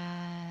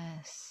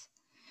Yes.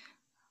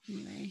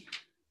 anyway.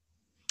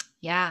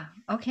 Yeah.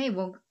 Okay.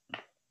 Well,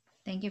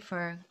 thank you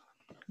for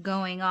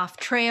going off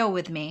trail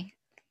with me.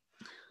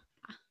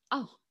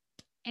 Oh,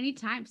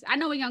 anytime. I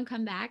know we're gonna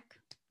come back.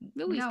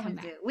 We always come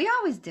back. We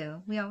always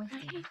do.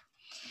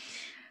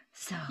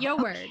 So your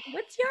word.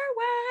 What's your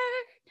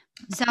word?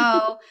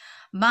 So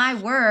my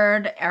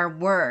word are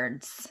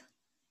words.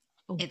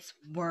 Oh. It's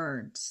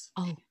words.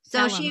 Oh.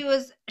 So she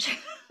was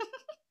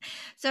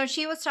so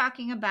she was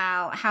talking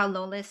about how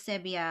Lola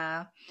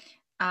Sebia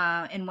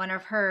in one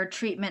of her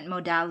treatment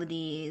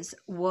modalities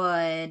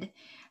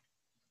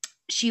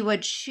she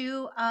would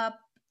chew up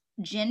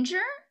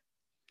ginger,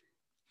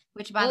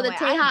 which by the way,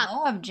 I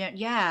love ginger.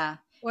 Yeah.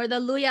 Or the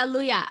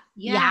luya.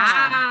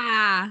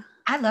 Yeah.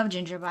 I love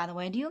ginger, by the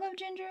way. Do you love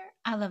ginger?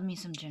 I love me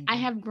some ginger. I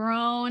have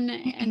grown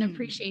an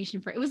appreciation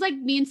for it. It was like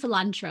me and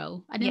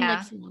cilantro. I didn't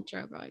like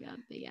cilantro growing up,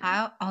 but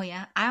yeah.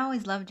 I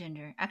always love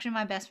ginger. Actually,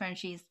 my best friend,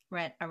 she's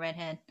a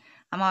redhead.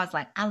 I'm always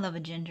like, I love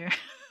a ginger.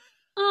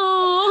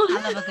 Oh,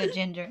 I love a good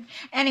ginger.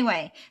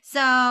 Anyway,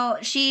 so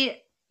she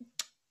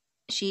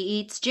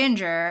eats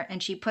ginger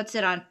and she puts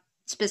it on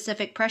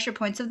specific pressure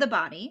points of the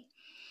body,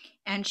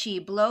 and she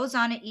blows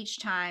on it each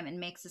time and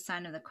makes the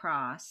sign of the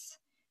cross.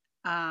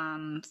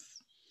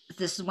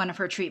 This is one of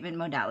her treatment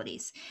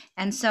modalities.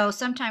 And so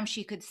sometimes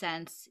she could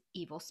sense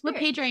evil spirits. What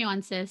page are you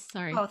on, sis?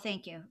 Sorry. Oh,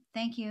 thank you.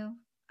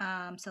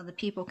 So the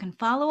people can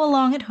follow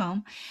along at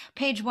home.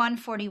 Page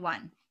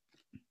 141.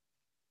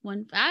 All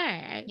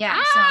right.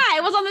 Yeah.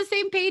 It was on the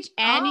same page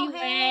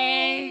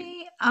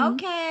anyway. Oh,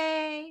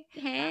 hey.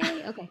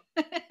 Okay. Okay.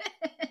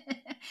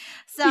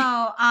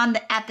 So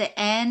at the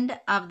end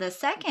of the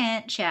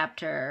second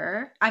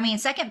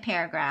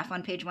paragraph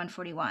on page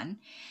 141,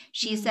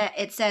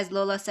 it says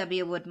Lola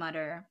Sebia would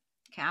mutter,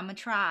 okay, I'm gonna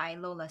try,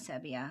 Lola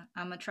Sebia.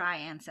 I'm gonna try,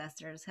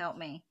 ancestors, help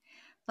me.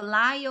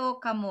 Palayo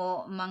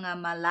kamo mga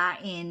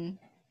malain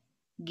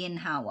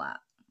ginhawa,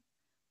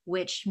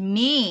 which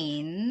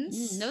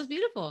means that was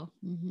beautiful.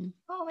 Mm-hmm.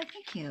 Oh,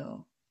 thank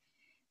you.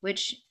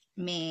 Which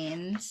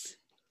means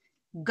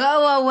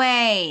go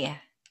away,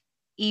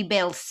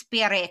 evil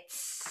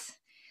spirits.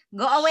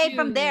 Go away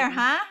from there,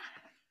 huh?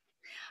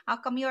 How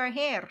come you're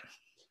here?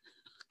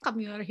 How come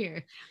you're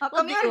here? How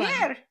come you're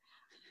here?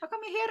 How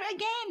come you're here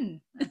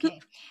again? Okay.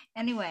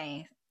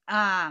 Anyway,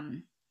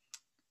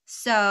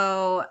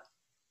 so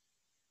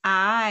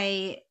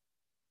I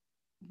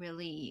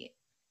really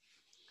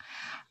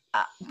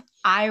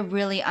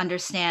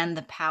understand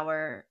the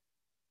power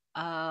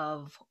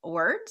of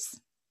words,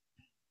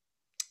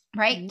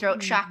 right?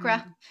 Throat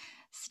chakra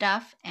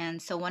stuff.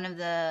 And so one of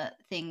the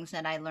things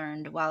that I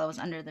learned while I was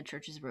under the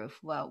church's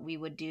roof, we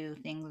would do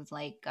things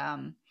like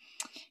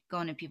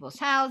going to people's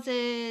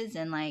houses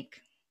and like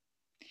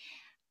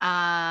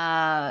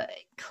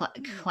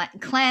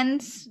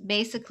cleanse,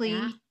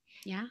 basically.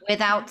 Yeah.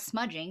 Without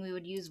smudging. We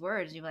would use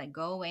words. You'd be like,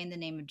 go away in the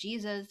name of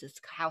Jesus. This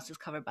house is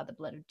covered by the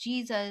blood of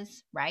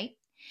Jesus, right?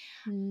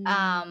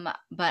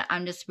 But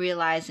I'm just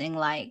realizing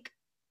like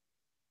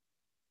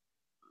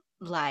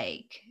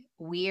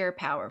we're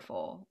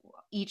powerful,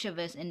 each of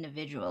us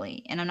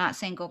individually. And I'm not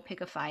saying go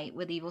pick a fight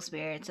with evil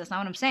spirits. That's not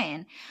what I'm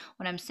saying.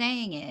 What I'm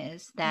saying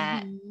is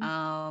that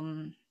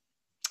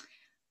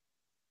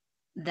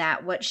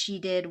that what she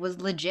did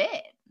was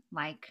legit.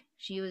 Like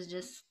she was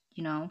just,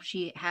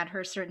 she had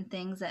her certain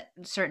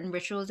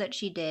rituals that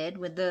she did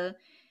with the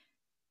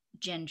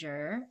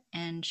ginger,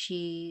 and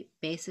she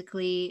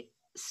basically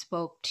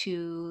spoke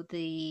to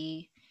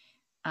the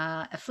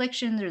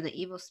afflictions or the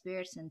evil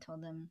spirits and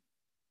told them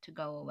to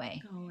go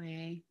away.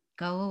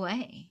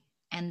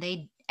 And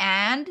they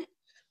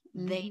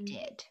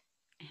did.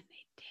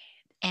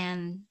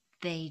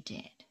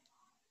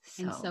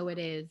 So,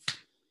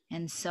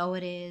 and so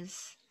it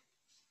is.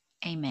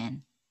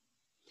 Amen.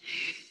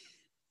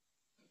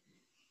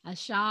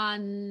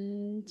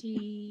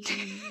 Ashanti.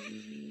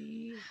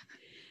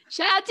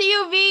 Shout out to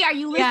you, V. Are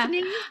you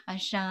listening? Yeah.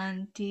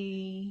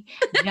 Ashanti.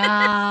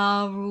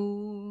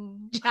 Jaru.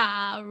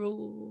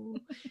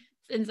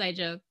 It's an inside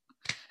joke.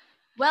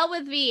 Well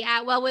with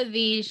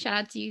V. Shout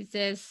out to you,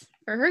 sis,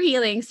 for her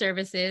healing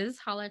services.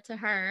 Holler to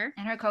her.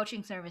 And her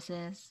coaching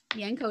services.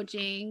 Yeah, and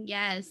coaching.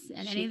 Yes.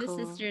 And any of the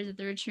sisters at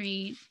the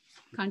retreat.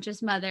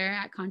 Conscious Mother.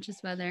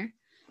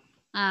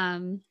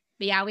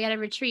 But yeah, we had a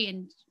retreat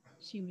and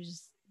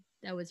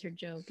that was her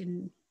joke.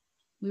 And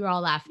we were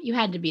all laughing. You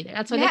had to be there.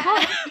 That's why they call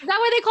it. Is that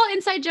why they call it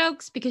inside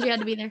jokes? Because you had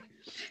to be there.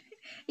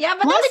 Yeah,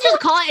 but why don't they just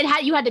call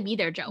it you had to be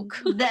there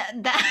joke?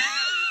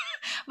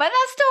 But But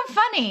that's still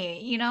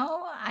funny, you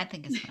know? I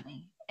think it's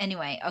funny.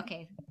 Anyway,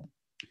 okay.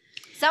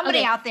 Somebody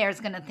Okay. out there is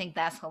going to think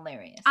that's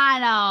hilarious. I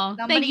know.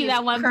 Somebody Thank you, is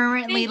that one.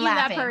 currently Thank you,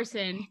 laughing. that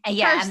person. And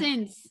yeah,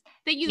 Persons.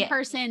 Thank you, yeah,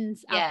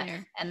 persons out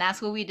there. And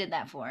that's what we did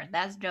that for.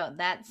 That joke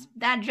That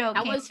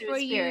came was through for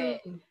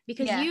spirit. you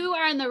because Yeah. you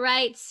are in the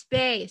right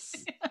space.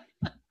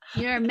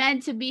 You're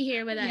meant to be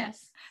here with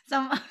us.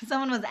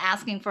 Someone was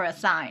asking for a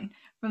sign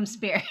from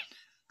spirit.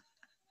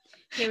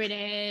 Here it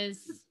is.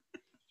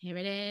 Here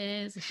it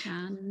is.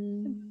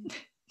 Sean.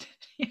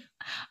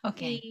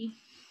 Okay.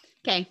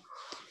 Okay.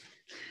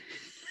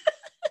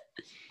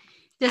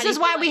 This is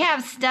why we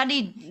have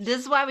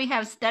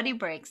study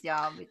breaks,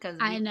 y'all, because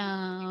I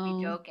know.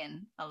 we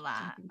joking a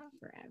lot.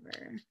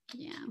 Forever.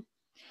 Yeah.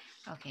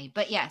 Okay,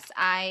 but yes,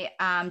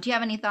 do you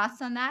have any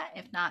thoughts on that?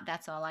 If not,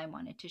 that's all I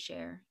wanted to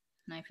share,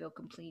 and I feel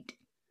complete.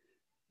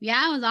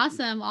 Yeah, it was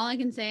awesome. All I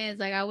can say is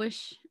like I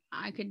wish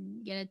I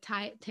could get a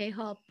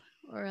Tehup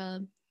or a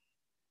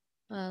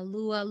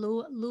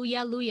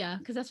Luya,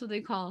 because that's what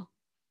they call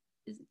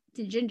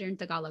the ginger in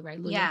Tagalog,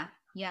 right? Luya.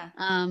 Yeah.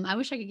 I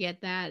wish I could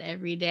get that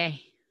every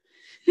day.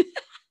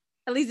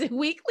 At least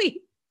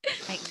weekly.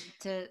 Like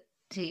to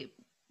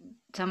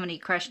somebody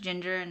crush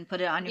ginger and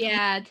put it on your feet.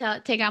 Yeah,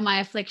 take out my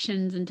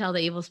afflictions and tell the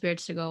evil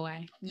spirits to go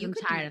away. I'm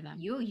tired of them.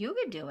 You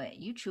could do it.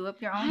 You chew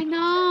up your own. I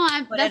know.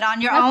 Put it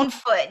on your own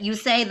foot. You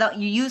say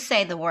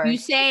the word. You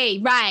say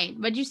right,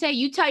 but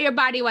you tell your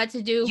body what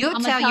to do.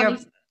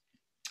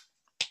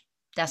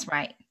 That's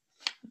right.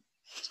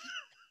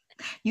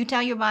 You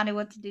tell your body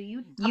what to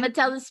do. I'm gonna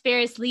tell the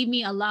spirits, leave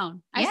me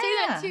alone. I say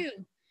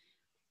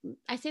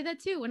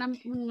that too. When I'm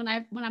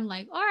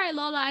like, all right,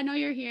 Lola, I know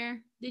you're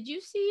here. Did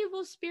you see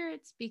evil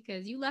spirits?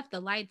 Because you left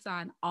the lights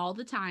on all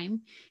the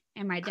time.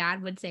 And my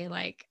dad would say,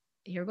 like,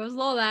 here goes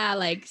Lola.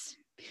 Like,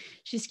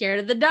 she's scared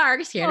of the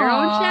dark, scared of her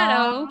own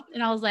shadow.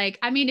 And I was like,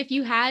 I mean, if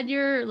you had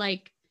your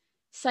like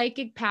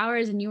psychic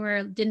powers and you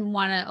didn't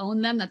want to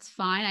own them, that's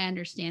fine. I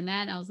understand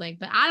that. And I was like,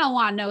 but I don't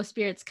want no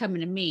spirits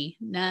coming to me.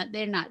 No,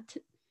 they're not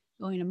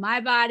going to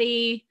my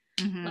body.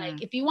 Mm-hmm.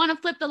 Like, if you want to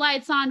flip the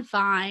lights on,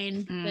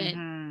 fine. Mm-hmm. But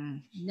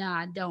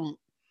nah,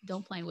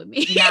 don't play with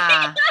me. Nah.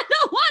 I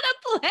don't want to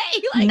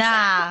play like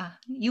that.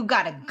 You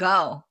gotta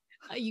go.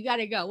 You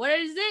gotta go. What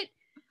is it?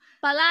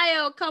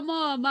 Palayo, come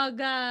on,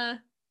 mga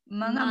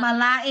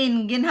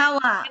malain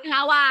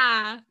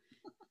ginhawa.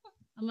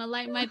 I'm gonna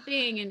light my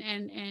thing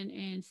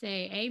and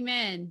say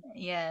amen.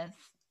 Yes.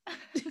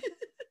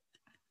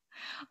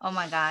 Oh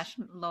my gosh,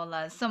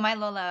 Lola. So my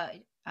Lola,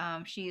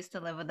 she used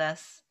to live with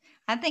us.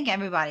 I think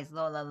everybody's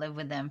Lola lived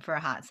with them for a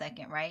hot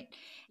second, right?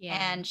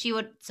 Yeah. And she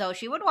would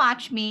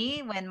watch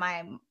me when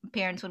my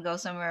parents would go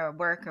somewhere or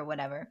work or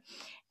whatever.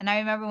 And I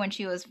remember when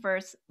she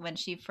first was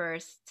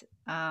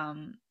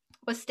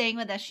staying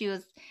with us, she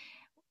was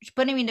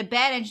putting me to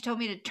bed and she told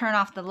me to turn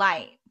off the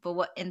light.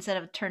 But instead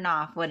of turn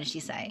off, what did she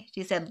say?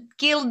 She said,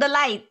 kill the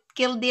light.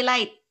 Kill the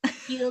light.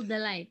 Kill the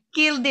light.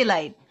 Kill the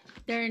light.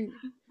 Turn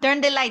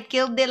the light,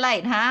 kill the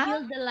light, huh?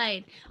 Kill the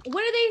light.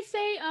 What do they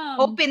say?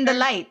 Open the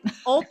light.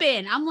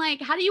 Open. I'm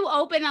like, how do you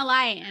open a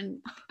light?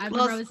 And I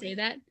remember I would say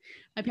that.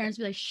 My parents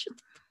would be like, shut the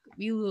fuck up,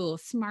 you little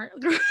smart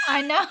girl.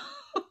 I know.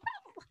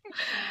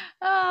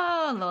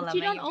 Oh, Lola. But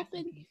you don't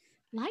open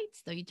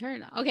lights though. You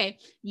turn it on. Okay.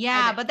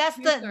 Yeah, but it's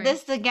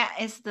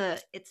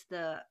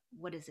the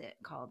what is it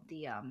called?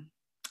 The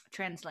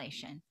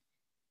translation.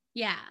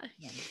 Yeah.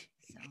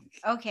 So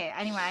okay.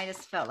 Anyway, I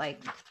just felt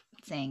like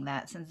saying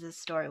that since this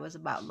story was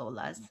about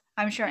Lola's.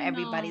 I'm sure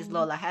everybody's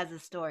Lola has a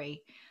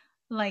story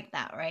like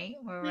that, right?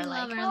 Where we're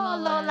like, oh,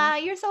 Lola,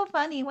 you're so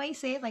funny. Why you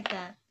say it like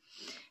that?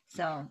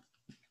 So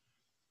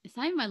it's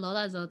not even my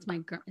Lola's though. It's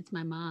my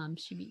mom.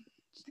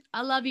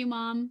 I love you,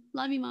 mom.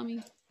 Love you,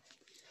 mommy.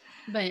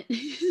 But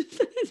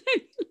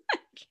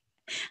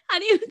how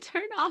do you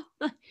turn off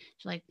she's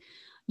like,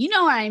 you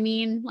know what I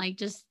mean? Like,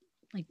 just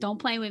like, don't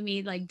play with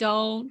me. Like,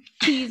 don't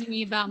tease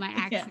me about my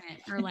accent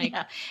or like,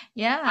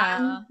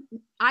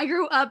 I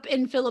grew up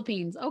in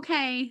Philippines.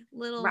 Okay.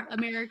 Little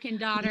American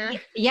daughter.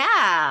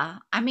 Yeah.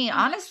 I mean,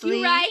 honestly.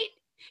 You're right.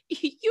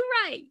 You're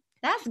right.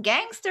 That's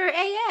gangster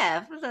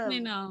AF. I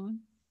know.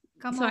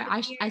 So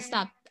I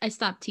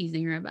stopped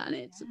teasing her about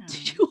it. So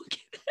she won't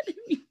get mad at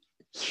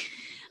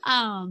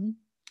me.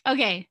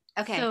 Okay.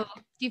 So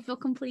do you feel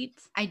complete?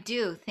 I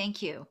do.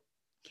 Thank you.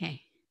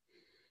 Okay.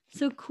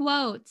 So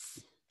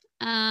quotes.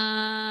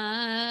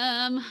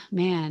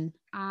 Man,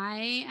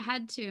 I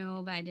had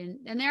to, but I didn't.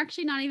 And they're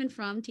actually not even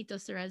from Tito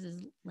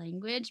Cerez's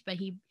language, but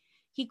he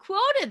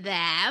quoted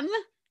them.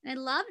 And I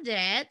loved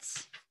it.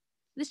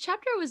 This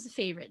chapter was a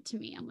favorite to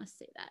me. I must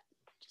say that.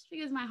 Just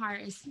because my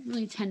heart is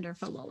really tender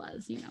for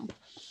Lola's, you know.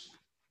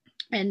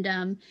 And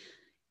I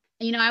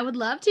would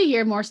love to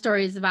hear more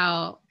stories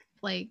about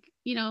like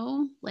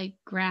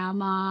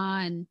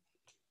grandma, and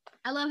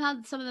I love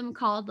how some of them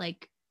called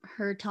like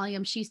her telling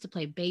him she used to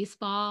play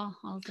baseball.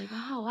 I was like,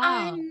 oh wow,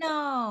 I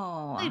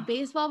know, she played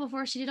baseball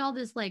before she did all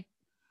this like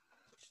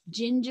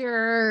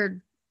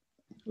ginger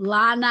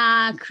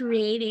lana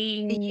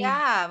creating.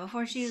 Yeah,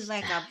 before she was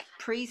like a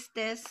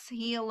priestess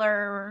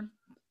healer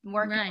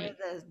working with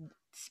the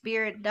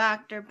spirit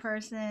doctor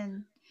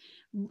person.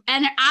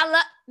 And I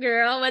love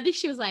girl. I think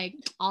she was like,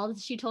 all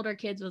she told her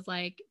kids was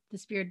like, the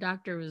spirit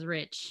doctor was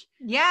rich.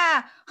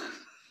 Yeah.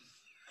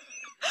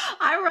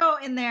 I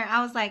wrote in there,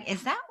 I was like,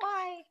 is that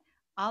why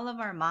all of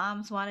our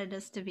moms wanted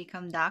us to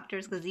become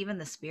doctors? Because even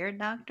the spirit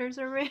doctors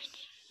are rich.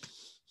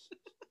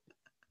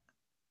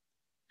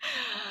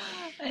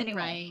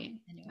 Anyway,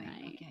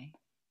 Right. okay.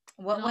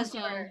 What And was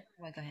also, your?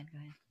 Well, go ahead.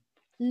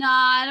 No,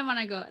 I don't want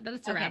to go.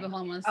 That's a Okay. rabbit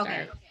hole. I want to start.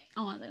 Okay.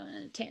 I want to go on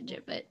a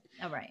tangent, but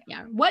All right.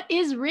 yeah. What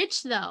is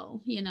rich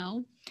though? You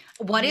know,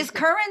 What is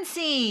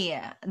currency?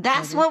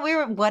 That's what we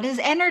were. What is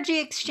energy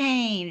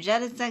exchange?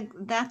 That is like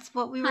that's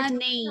what we were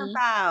talking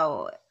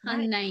about.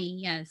 Honey,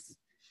 yes.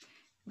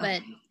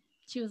 But Okay.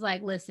 she was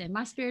like, "Listen,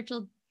 my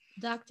spiritual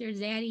doctor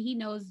Zaddy, he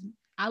knows.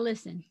 I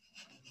listen.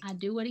 I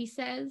do what he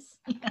says,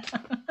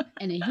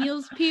 and it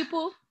heals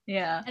people."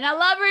 Yeah. And I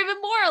love her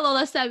even more,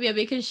 Lola Sebia,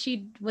 because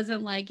she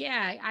wasn't like,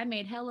 "Yeah, I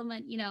made hella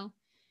money," you know.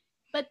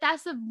 But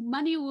that's a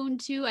money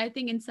wound too, I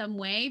think, in some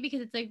way, because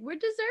it's like we're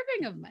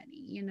deserving of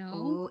money, you know.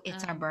 Ooh,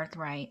 it's our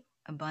birthright.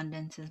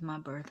 Abundance is my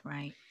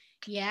birthright.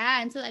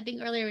 Yeah, and so I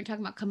think earlier we were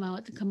talking about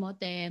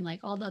camote and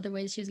like all the other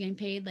ways she was getting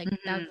paid. Like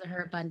that was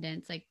her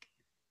abundance, like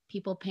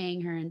people paying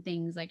her and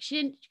things. Like she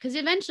didn't, because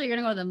eventually you're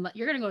gonna go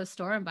to the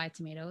store and buy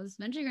tomatoes.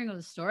 Eventually you're gonna go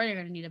to the store and you're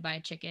gonna need to buy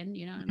a chicken.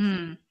 You know what I'm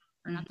saying?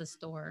 Or not the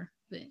store,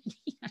 but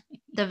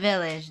the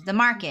village, the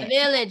market, the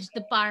village,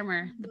 the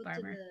farmer. The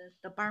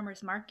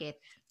farmer's market.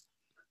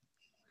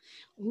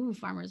 Ooh,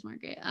 farmer's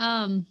market.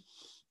 Am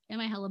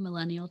I hella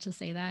millennial to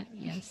say that?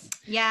 Yes.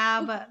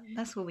 Yeah, but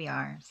that's who we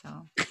are.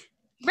 So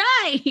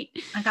right.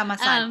 I got my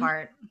side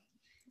part.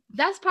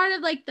 That's part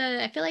of like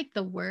I feel like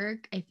the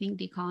work, I think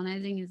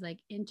decolonizing is like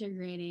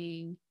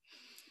integrating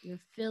your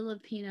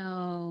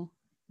Filipino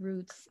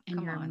roots and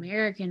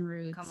American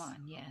roots. Come on,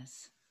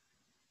 yes.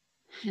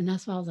 And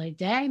that's why I was like,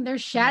 dang,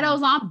 there's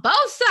shadows on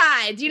both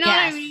sides. You know what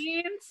I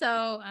mean?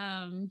 So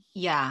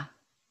yeah.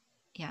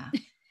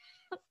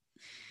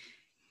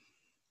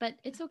 But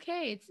it's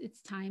okay.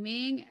 It's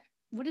timing.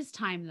 What is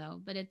time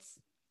though? But that's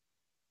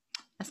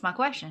my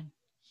question.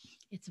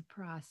 It's a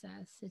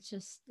process.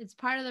 It's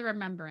part of the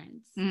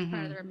remembrance. It's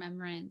part of the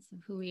remembrance of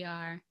who we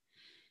are,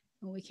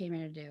 what we came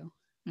here to do.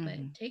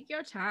 But take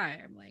your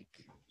time, like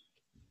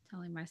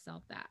telling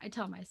myself that. I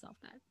tell myself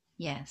that.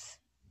 Yes.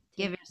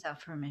 Give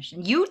yourself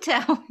permission. You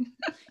tell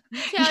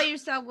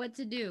yourself what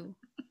to do.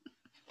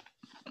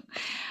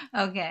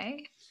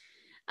 Okay.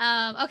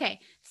 Okay.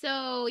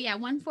 So yeah,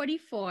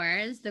 144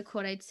 is the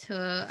quote I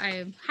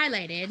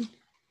highlighted.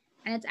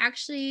 And it's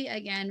actually,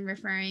 again,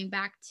 referring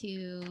back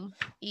to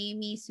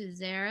Amy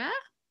Suzara,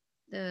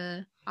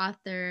 the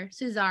author,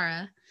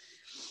 Suzara.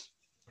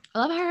 I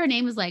love how her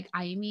name is like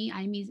Amy.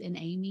 Amy's in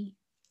Amy.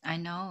 I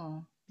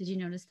know. Did you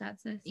notice that,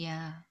 sis?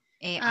 Yeah.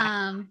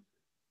 Babylan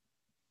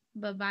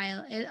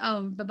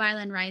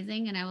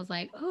Rising. And I was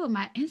like, oh,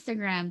 my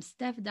Instagram,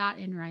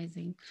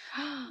 Steph.inrising.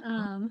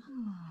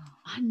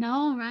 I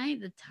know,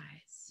 right? The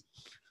ties.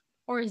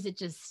 Or is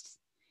it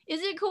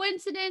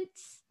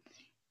coincidence?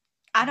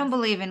 I don't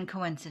believe in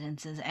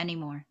coincidences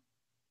anymore.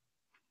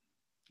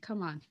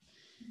 Come on.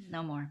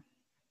 No more.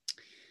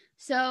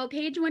 So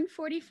page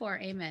 144,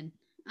 amen.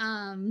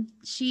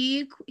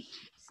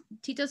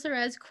 Tito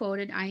Cerez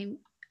quoted Amy.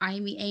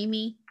 I'm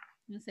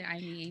gonna say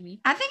Amy.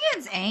 I think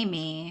it's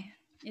Amy.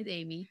 It's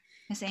Amy.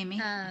 It's Amy.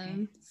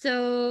 Okay.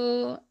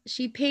 So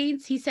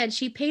he said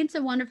she paints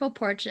a wonderful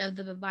portrait of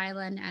the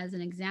Babaylan as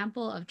an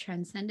example of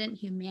transcendent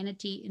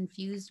humanity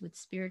infused with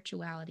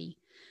spirituality.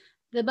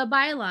 The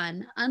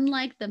Babaylan,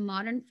 unlike the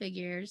modern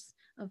figures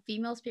of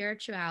female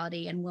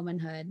spirituality and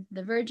womanhood,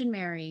 the Virgin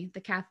Mary,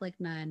 the Catholic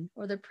nun,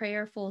 or the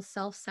prayerful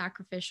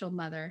self-sacrificial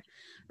mother,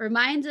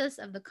 reminds us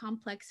of the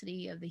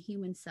complexity of the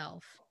human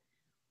self.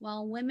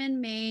 While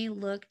women may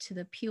look to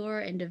the pure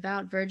and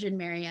devout Virgin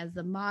Mary as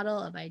the model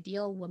of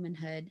ideal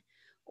womanhood,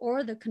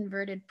 or the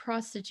converted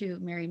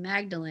prostitute Mary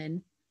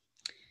Magdalene,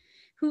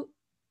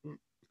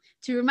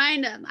 to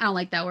remind them, I don't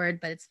like that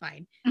word, but it's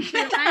fine.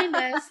 To remind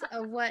us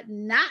of what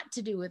not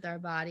to do with our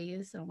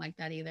bodies. I don't like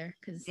that either,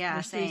 because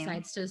there's three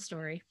sides to the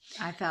story.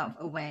 I felt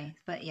away,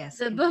 but yes.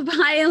 The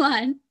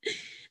Babaylan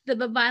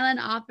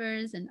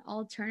offers an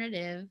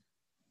alternative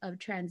of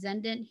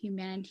transcendent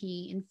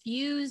humanity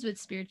infused with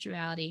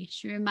spirituality.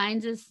 She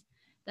reminds us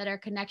that our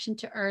connection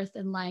to earth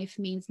and life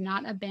means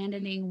not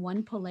abandoning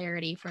one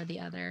polarity for the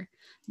other,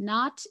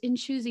 not in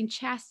choosing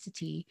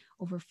chastity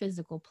over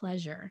physical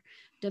pleasure,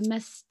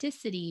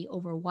 domesticity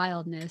over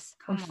wildness,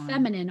 or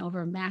feminine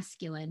over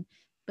masculine,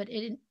 but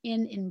in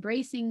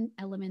embracing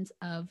elements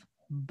of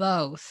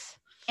both.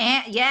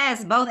 And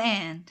yes, both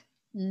and.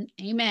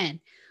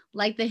 Amen.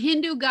 Like the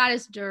Hindu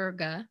goddess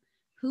Durga,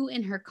 who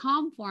in her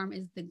calm form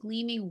is the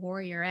gleaming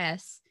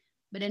warrioress,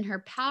 but in her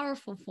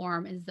powerful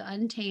form is the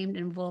untamed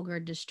and vulgar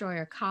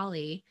destroyer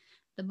Kali.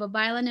 The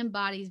Babaylan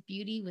embodies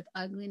beauty with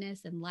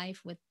ugliness and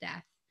life with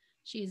death.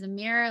 She is a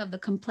mirror of the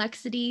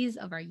complexities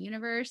of our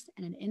universe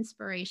and an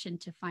inspiration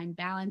to find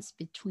balance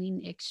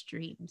between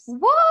extremes.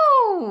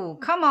 Whoa!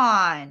 Come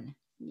on.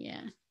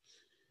 Yeah.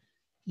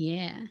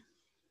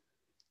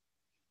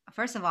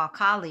 First of all,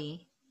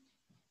 Kali.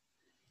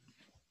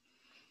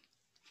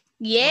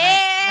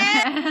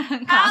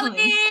 Yeah.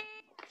 Kali.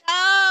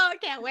 Oh,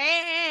 can't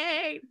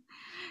wait.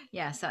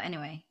 Yeah. So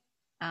anyway,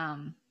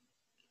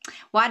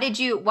 why did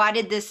you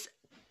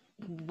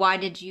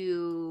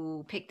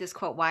pick this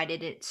quote? Why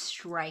did it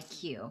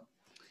strike you?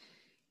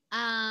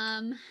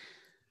 I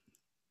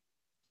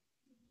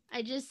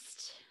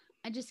just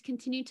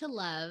continue to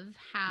love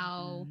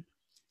how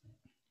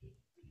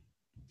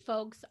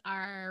folks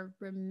are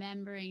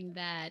remembering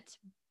that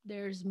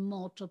there's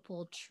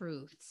multiple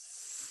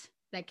truths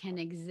that can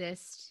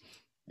exist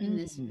in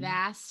this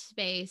vast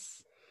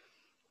space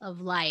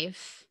of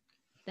life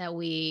that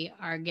we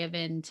are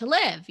given to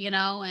live,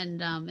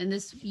 and in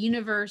this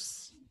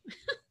universe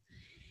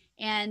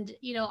and,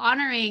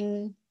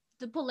 honoring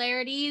the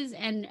polarities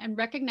and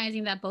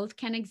recognizing that both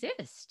can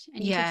exist,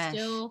 and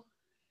you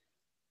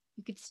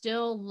could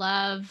still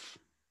love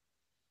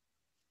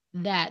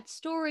that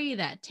story,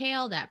 that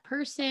tale, that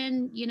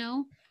person,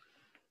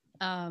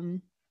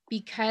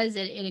 because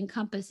it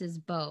encompasses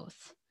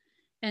both.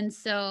 And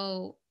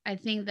so I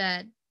think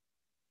that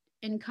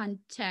in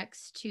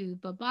context to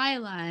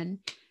Babaylan,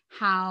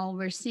 how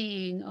we're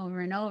seeing over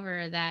and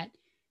over that,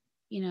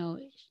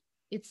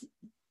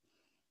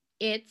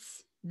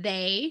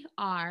 they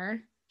are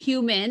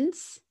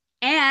humans,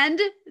 and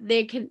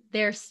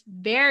they're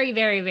very,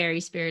 very, very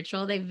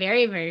spiritual. They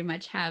very, very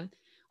much have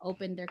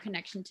opened their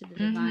connection to the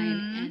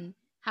divine and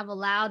have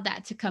allowed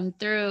that to come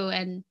through.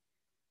 And,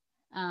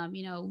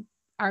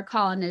 our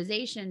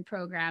colonization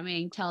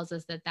programming tells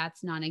us that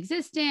that's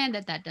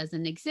non-existent, that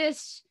doesn't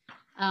exist.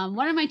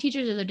 One of my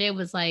teachers the other day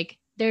was like,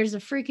 there's a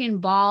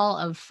freaking ball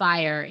of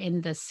fire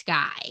in the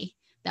sky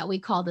that we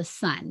call the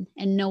sun,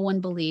 and no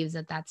one believes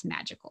that that's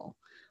magical.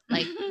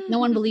 Like, no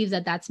one believes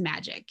that that's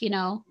magic,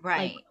 Right.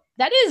 Like,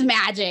 that is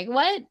magic.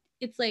 What?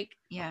 It's like,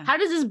 how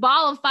does this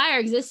ball of fire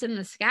exist in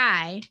the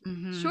sky?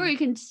 Sure, you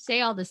can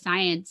say all the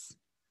science,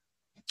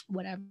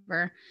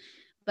 whatever,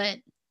 but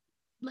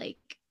like,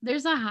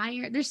 there's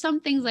some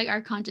things like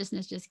our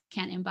consciousness just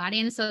can't embody.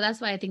 And so that's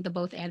why I think the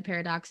both and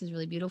paradox is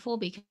really beautiful,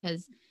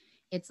 because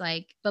it's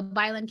like, but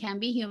Babaylan can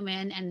be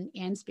human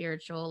and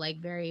spiritual, like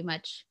very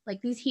much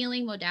like these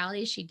healing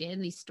modalities she did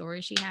and these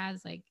stories she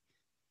has, like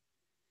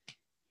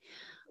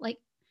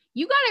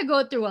you got to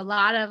go through a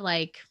lot of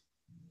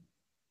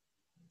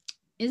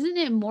isn't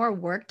it more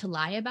work to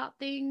lie about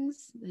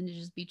things than to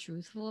just be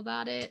truthful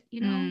about it,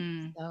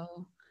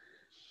 So,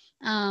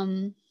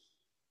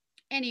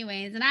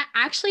 anyways, and I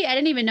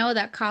didn't even know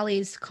that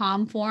Kali's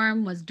calm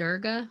form was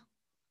Durga.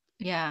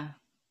 Yeah.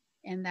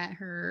 And that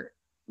her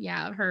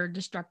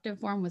destructive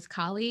form was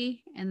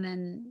Kali. And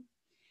then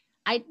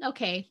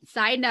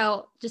side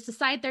note, just a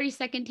side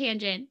 30-second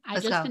tangent. I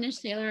just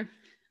finished Sailor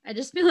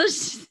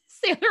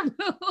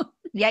Moon.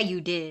 Yeah,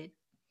 you did.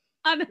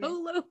 On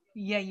Hulu.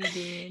 Yeah, you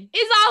did.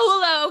 It's on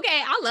Hulu.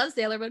 Okay. I love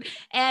Sailor Moon.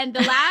 And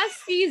the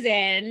last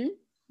season,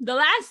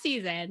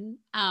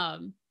 I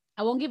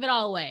won't give it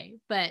all away,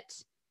 but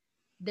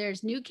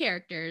there's new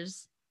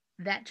characters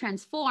that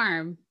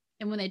transform.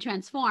 And when they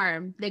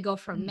transform, they go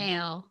from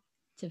male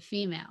to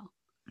female.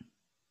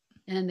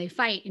 And then they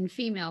fight in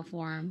female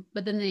form,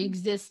 but then they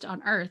exist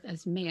on Earth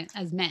as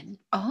men.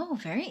 Oh,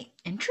 very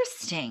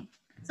interesting.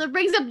 So it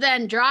brings up the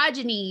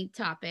androgyny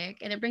topic,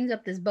 and it brings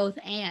up this both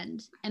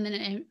and then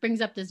it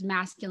brings up this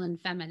masculine,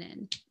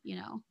 feminine,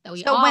 that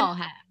we all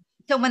have.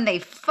 So when they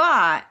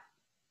fought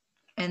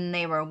and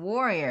they were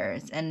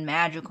warriors and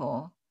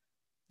magical,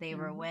 they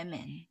were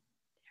women.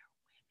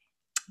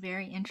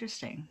 Very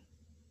interesting.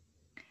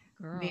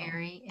 Girl.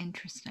 Very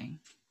interesting.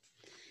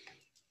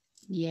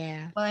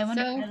 Yeah. Well, I love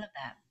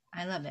that.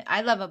 I love it.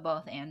 I love a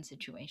both and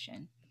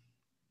situation.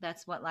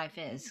 That's what life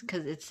is,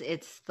 because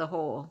it's the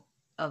whole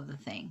of the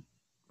thing,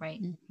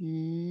 right?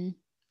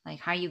 Like,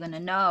 how are you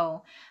gonna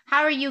know?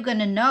 How are you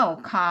gonna know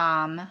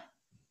calm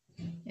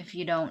if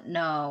you don't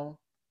know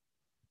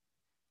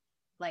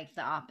like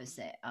the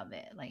opposite of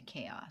it, like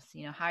chaos?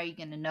 How are you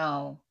gonna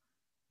know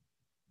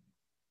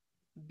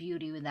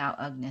beauty without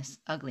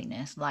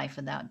ugliness, life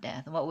without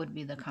death? What would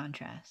be the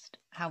contrast?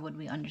 How would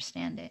we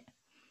understand it?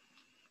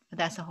 But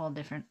that's a whole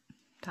different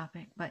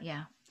topic. But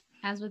yeah,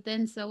 as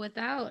within, so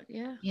without.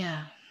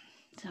 Yeah.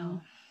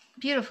 So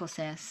beautiful,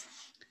 sis.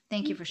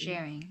 Thank you for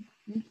sharing.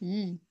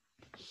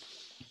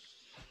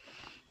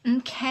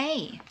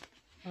 Okay.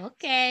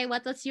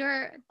 What's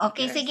your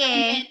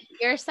sige.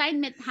 Your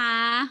assignment,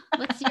 huh?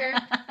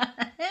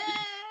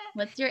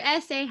 What's your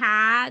essay,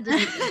 huh?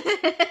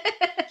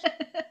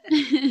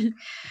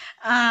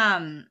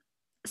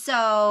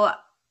 So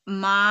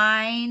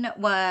mine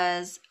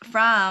was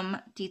from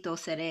Tito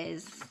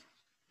Ceres.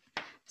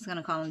 I'm just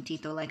gonna call him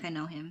Tito like I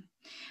know him.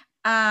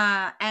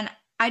 And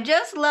I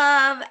just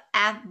love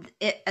at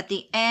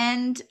the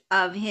end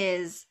of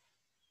his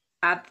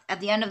at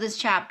the end of this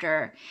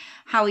chapter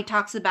how he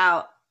talks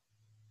about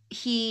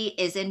he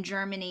is in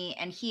Germany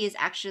and he is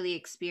actually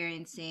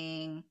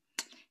experiencing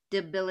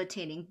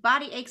debilitating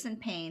body aches and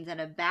pains that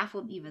have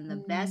baffled even the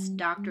best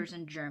doctors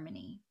in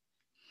Germany.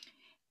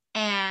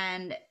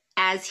 And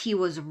as he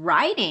was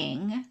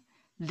writing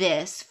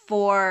this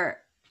for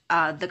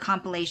the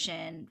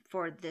compilation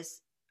for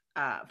this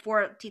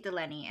for Tita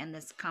Lenny and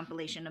this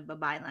compilation of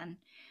Babaylan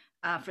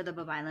for the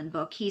Babaylan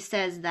book. He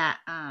says that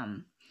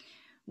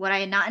what I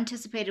had not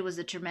anticipated was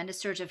a tremendous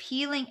surge of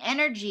healing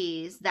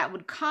energies that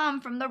would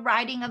come from the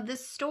writing of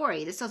this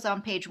story. This was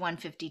on page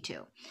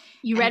 152.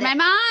 You read my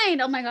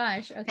mind. Oh my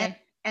gosh. Okay.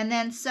 And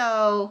then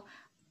so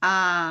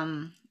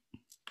I'll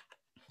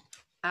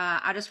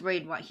just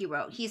read what he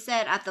wrote. He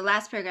said at the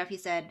last paragraph, he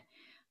said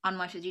on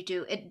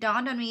 152, it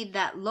dawned on me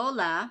that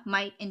Lola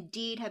might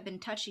indeed have been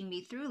touching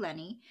me through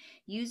Lenny,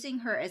 using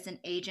her as an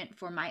agent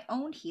for my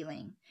own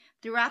healing.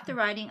 Throughout the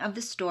writing of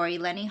the story,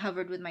 Lenny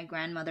hovered with my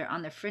grandmother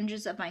on the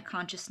fringes of my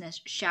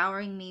consciousness,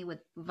 showering me with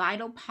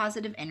vital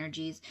positive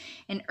energies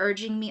and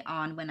urging me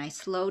on when I was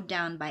slowed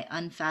down by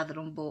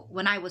unfathomable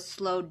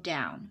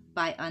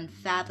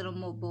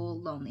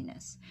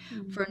loneliness.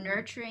 Mm-hmm. For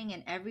nurturing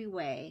in every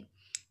way,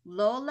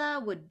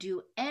 Lola would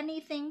do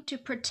anything to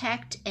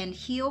protect and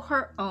heal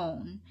her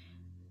own.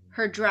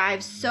 Her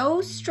drive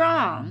so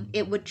strong,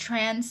 it would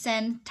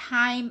transcend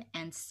time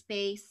and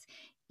space,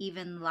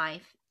 even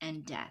life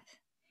and death.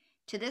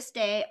 To this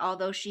day,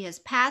 although she has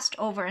passed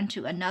over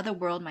into another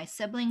world, my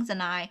siblings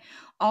and I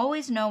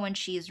always know when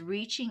she is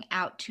reaching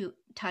out to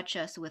touch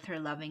us with her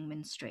loving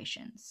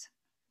ministrations.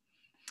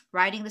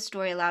 Writing the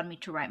story allowed me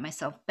to write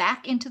myself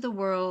back into the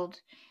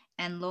world,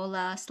 and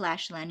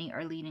Lola/Lenny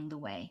are leading the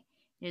way.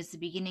 It is the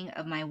beginning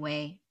of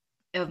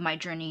my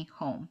journey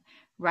home.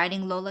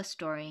 Writing Lola's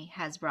story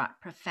has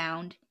brought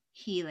profound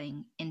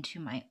healing into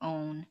my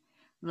own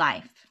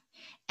life.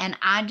 And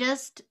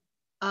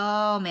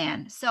oh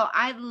man. So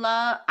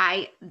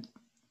I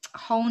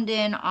honed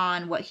in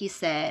on what he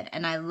said,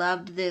 and I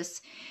loved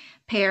this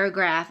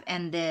paragraph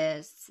and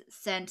this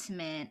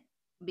sentiment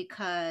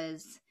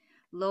because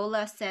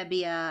Lola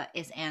Sebia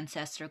is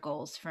ancestor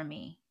goals for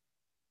me.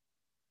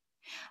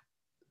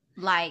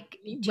 Like,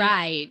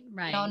 right.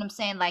 You know what I'm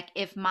saying? Like,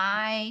 if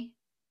my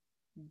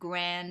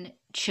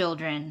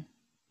grandchildren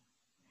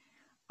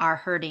are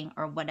hurting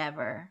or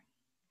whatever,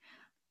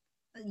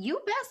 you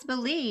best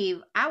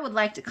believe I would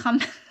like to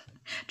come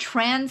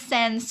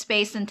transcend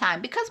space and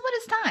time, because what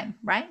is time,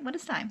 right? What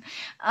is time?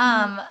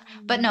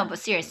 But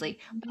seriously,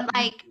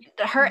 like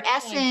her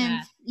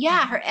essence,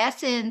 her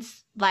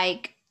essence,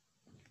 like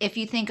if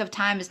you think of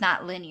time as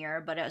not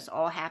linear, but it's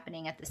all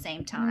happening at the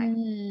same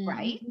time,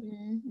 right?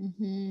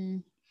 Mm-hmm.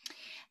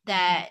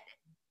 That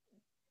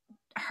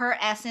her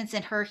essence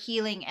and her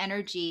healing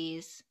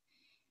energies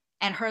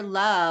and her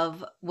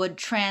love would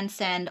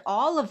transcend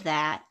all of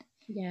that.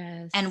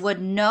 Yes. And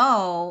would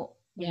know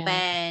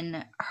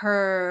when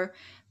her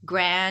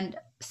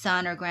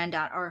grandson or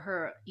granddaughter or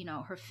her,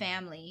 her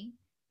family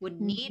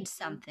would need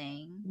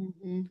something.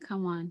 Mm-hmm.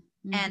 Come on.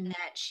 Mm-hmm. And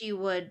that she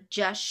would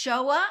just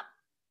show up,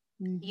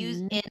 use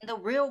in the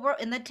real world,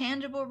 in the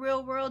tangible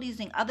real world,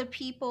 using other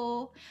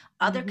people,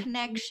 other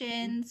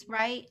connections,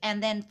 right?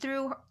 And then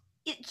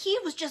he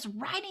was just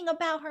writing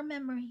about her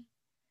memory.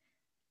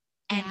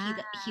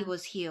 And he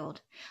was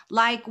healed.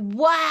 Like,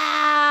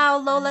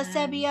 wow, Lola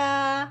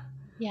Sebia.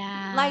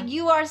 Yeah. Like,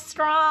 you are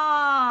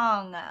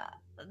strong.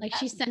 Like,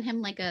 she sent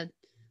him like a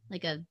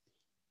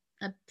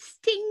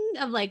sting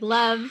of like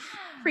love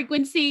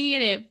frequency,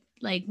 and it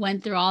like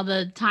went through all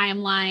the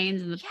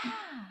timelines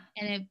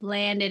and it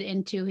landed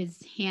into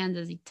his hands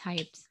as he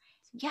types.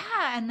 Yeah,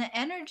 and the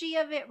energy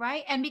of it,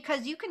 right? And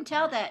because you can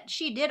tell that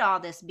she did all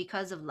this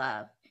because of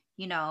love,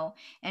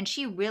 and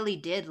she really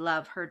did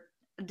love her.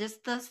 The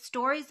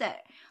stories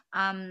that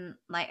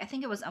like I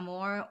think it was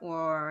Amor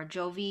or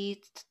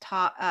Jovi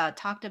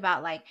talked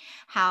about, like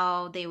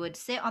how they would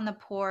sit on the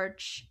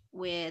porch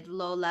with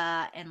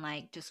Lola and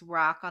like just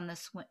rock on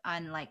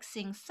on like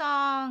sing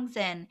songs,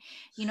 and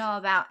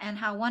about, and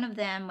how one of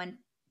them when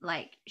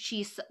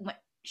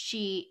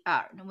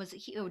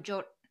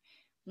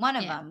one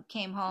of them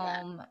came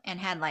home and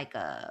had like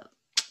a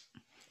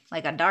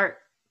dark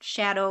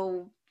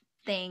shadow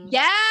thing.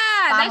 Yeah,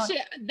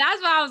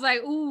 that's why I was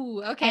like,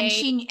 ooh,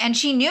 okay. And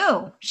she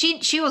knew.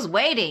 She was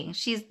waiting.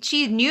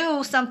 She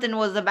knew something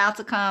was about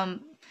to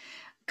come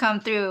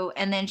through,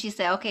 and then she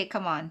said, "Okay,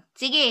 come on,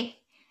 Sige,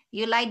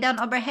 you lie down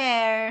over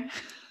here."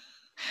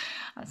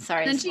 I'm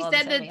sorry. Then she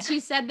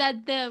said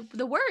that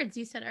the words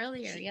you said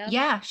earlier. Yeah.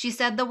 Yeah, she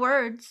said the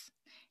words,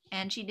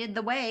 and she did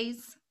the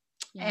ways,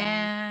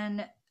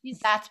 and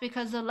that's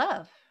because of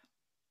love.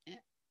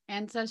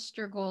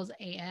 Ancestor goals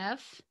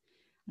AF.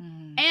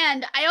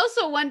 And I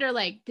also wonder,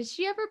 like, did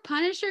she ever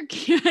punish her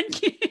kids?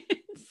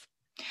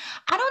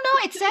 I don't know.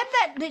 It said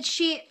that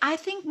she, I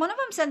think one of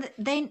them said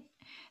that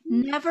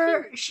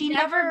she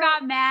never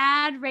got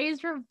mad,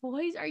 raised her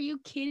voice. Are you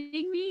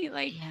kidding me?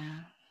 Like,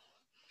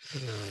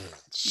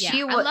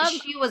 I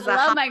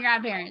love my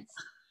grandparents.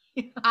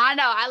 I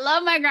know, I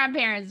love my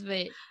grandparents,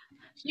 but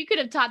she could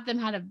have taught them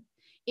how to,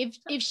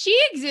 if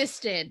she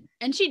existed,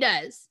 and she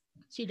does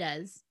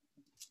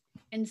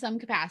in some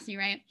capacity,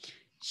 right?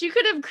 She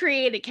could have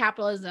created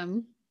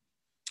capitalism.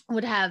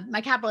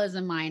 My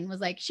capitalism mind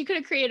was like, she could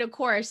have created a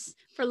course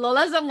for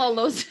Lolas and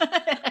Lolos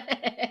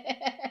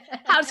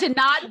how to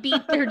not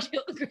beat their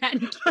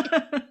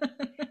grandkids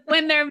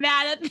when they're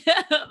mad at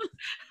them.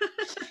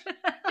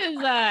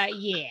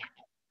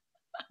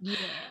 Yeah.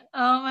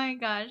 Oh my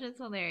gosh, that's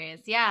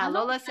hilarious. Yeah,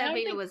 Lola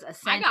Sebia was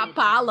ascended. I got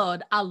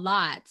followed a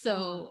lot,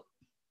 so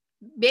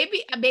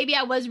maybe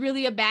I was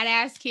really a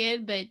badass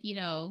kid, but you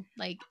know,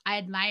 like I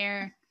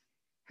admire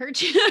her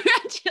children,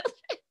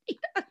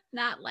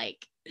 not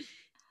like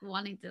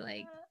wanting to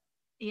like.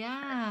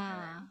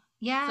 Yeah.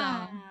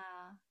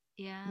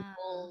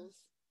 Goals.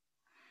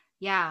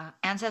 Yeah,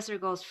 ancestor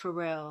goals for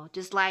real.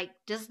 Just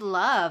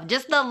love,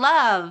 just the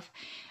love.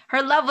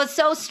 Her love was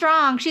so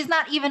strong. She's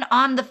not even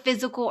on the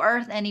physical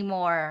earth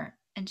anymore.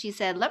 And she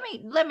said, let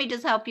me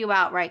just help you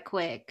out right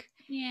quick.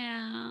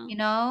 Yeah. You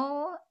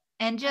know?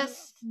 And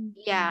just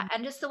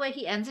and just the way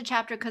he ends the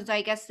chapter, because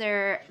I guess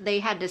they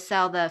had to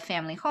sell the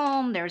family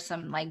home. There's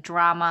some like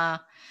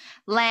drama,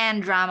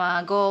 land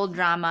drama, gold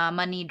drama,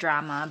 money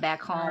drama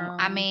back home.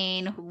 I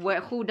mean,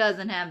 who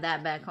doesn't have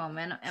that back home?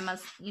 And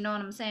you know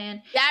what I'm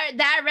saying?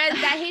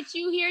 That hit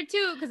you here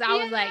too, because I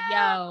was like,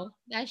 yo,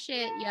 that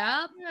shit,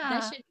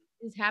 that shit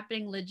is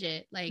happening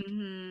legit. Like,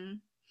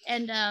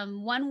 and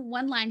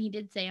one line he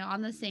did say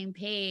on the same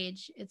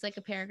page, it's like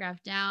a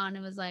paragraph down.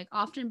 It was like,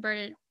 often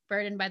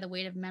burdened by the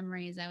weight of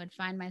memories, I would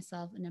find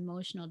myself in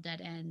emotional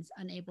dead ends,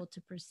 unable to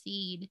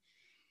proceed,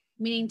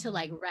 meaning to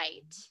like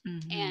write.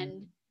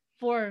 And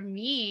for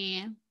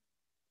me,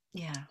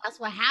 that's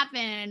what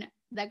happened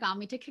that got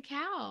me to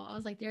cacao. I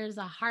was like, there's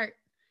a heart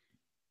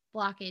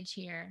blockage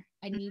here.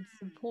 I need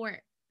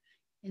support.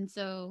 And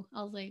so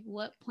I was like,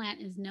 what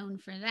plant is known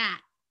for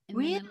that? And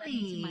then I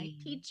listened to my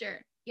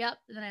teacher. Yep.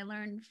 And then I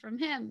learned from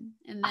him.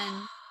 And then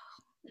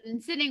I've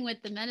been sitting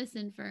with the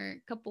medicine for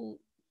a couple,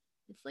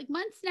 it's like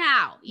months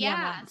now.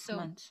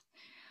 Months.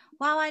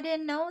 Wow, I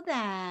didn't know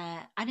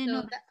that. I didn't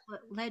know that's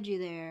what led you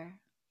there.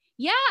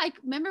 Yeah, I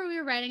remember we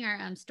were writing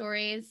our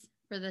stories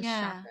for the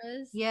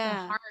chakras. Yeah.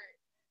 The heart.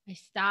 I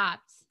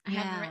stopped. I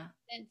haven't written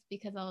since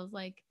because I was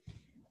like,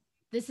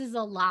 this is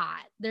a lot.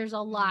 There's a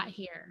lot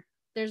here.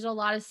 There's a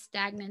lot of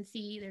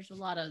stagnancy. There's a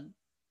lot of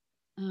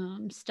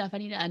stuff I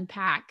need to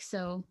unpack.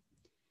 So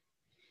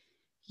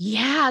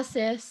yeah,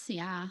 sis.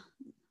 Yeah.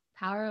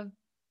 Power of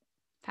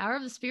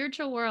the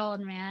spiritual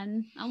world,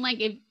 man. I'm like,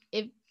 if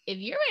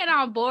you're in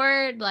on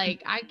board,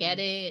 like I get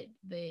it,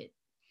 but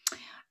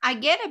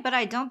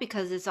I don't,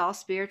 because it's all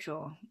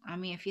spiritual. I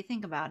mean, if you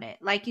think about it,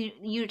 like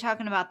you're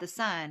talking about the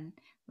sun,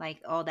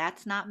 like, oh,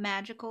 that's not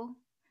magical.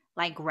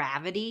 Like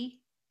gravity,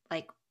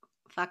 like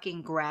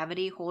fucking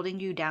gravity holding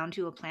you down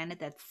to a planet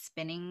that's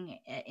spinning,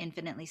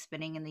 infinitely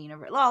spinning in the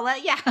universe. Oh,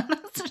 that's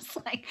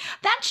just like,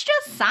 that's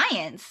just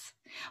science.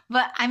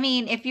 But I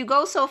mean, if you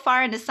go so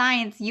far into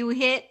science, you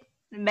hit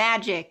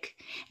magic,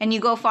 and you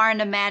go far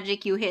into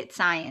magic, you hit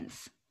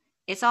science.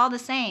 It's all the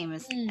same.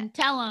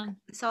 Tell them.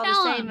 It's all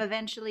the same.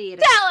 Eventually,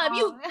 tell them.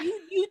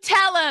 You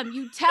tell them.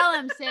 You tell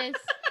them, sis.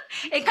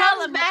 It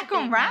comes back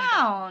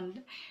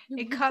around.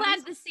 It comes.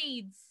 Plant the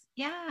seeds.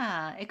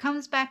 Yeah, it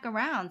comes back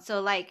around. So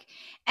like,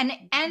 and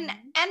even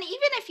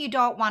if you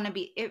don't want to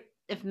be,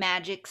 if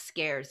magic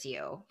scares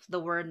you, the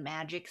word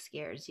magic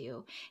scares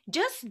you,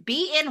 just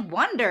be in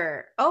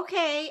wonder.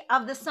 Okay,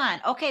 of the sun.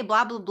 Okay,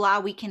 blah, blah, blah.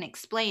 We can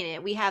explain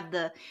it. We have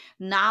the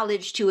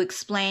knowledge to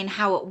explain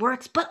how it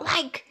works. But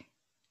like,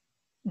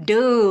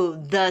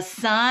 dude, the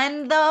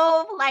sun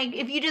though, like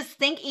if you just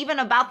think even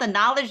about the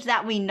knowledge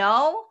that we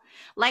know,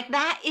 like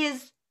that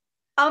is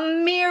a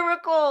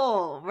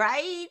miracle,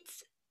 right?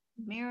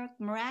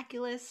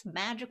 Miraculous,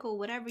 magical,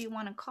 whatever you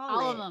want to call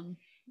it. All of them.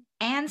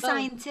 And both.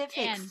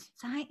 Scientific.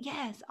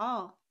 Yes,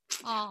 all.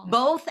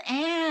 Both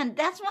and.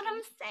 That's what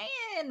I'm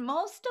saying.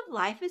 Most of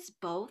life is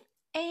both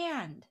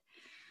and.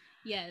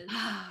 Yes.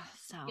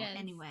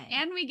 Anyway.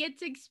 And we get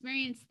to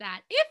experience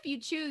that if you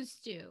choose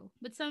to.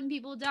 But some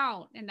people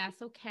don't, and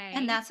that's okay.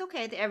 And that's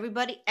okay.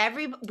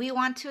 We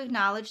want to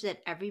acknowledge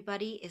that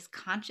everybody is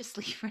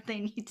consciously where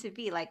they need to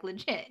be, like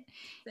legit.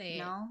 Say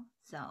you know?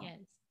 So. Yes.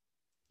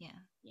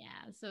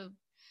 Yeah. So,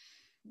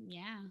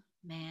 yeah.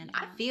 Man,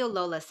 I feel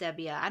Lola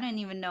Sebia. I didn't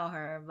even know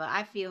her, but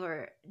I feel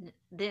her.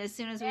 As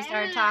soon as we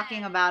started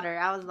talking about her,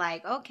 I was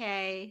like,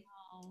 okay.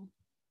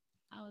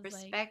 I was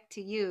respect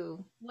to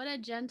you. What a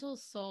gentle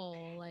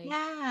soul. Like,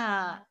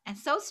 yeah. And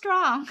so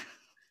strong.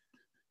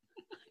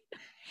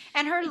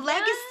 and her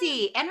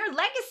legacy.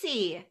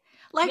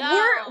 Like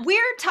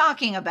we're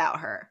talking about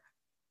her.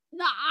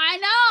 No, I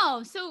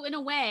know. So in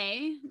a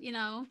way, you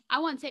know, I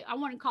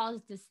wouldn't call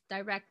us this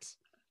direct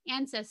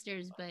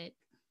ancestors, but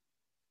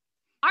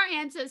our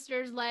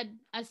ancestors led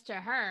us to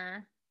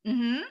her.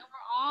 We're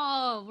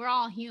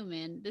all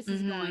human. This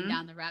is going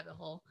down the rabbit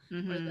hole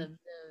or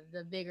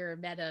the bigger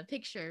meta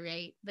picture,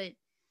 right? But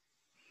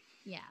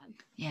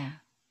yeah.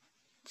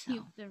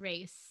 So. The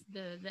race,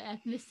 the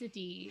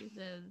ethnicity,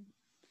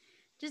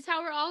 just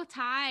how we're all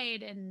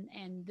tied,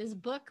 and this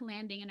book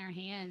landing in our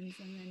hands,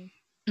 and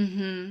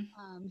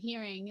then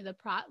hearing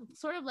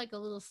sort of like a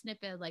little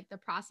snippet, like the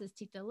process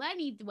Tita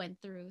Lenny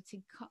went through to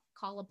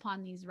call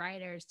upon these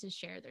writers to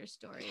share their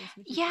stories.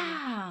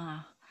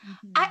 Yeah.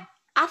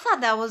 I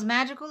thought that was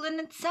magical in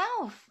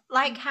itself.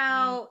 Like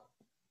how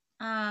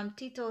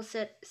Tito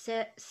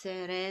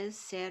Ceres,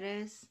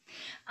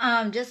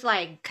 just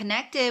like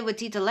connected with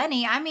Tito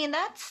Lenny. I mean,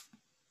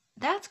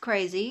 that's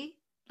crazy.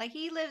 Like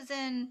he lives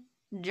in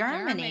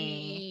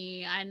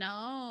Germany, I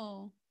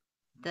know.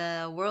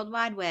 the World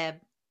Wide Web.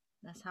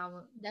 That's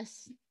how.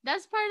 That's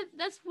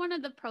one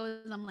of the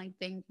pros. I'm like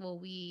thankful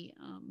we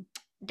have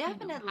the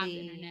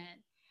Definitely. internet.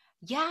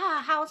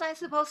 Yeah. How was I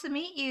supposed to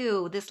meet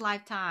you this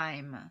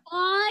lifetime?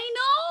 I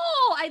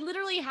know. I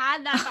literally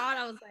had that thought.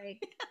 I was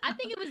like, I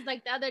think it was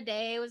like the other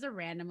day. It was a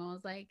random. I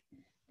was like,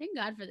 thank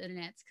God for the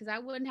internet because I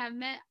wouldn't have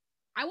met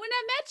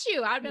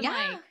you. I'd been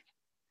Yeah. like,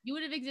 you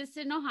would have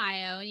existed in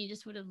Ohio and you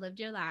just would have lived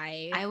your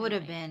life. I would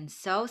have like, been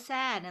so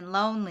sad and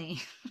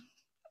lonely.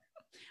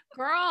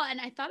 girl.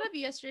 And I thought of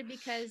you yesterday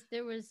because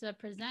there was a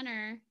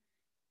presenter.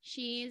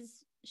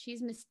 She's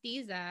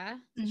mestiza.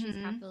 So she's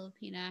half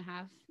Filipina,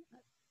 half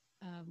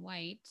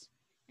white.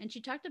 And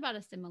she talked about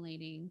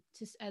assimilating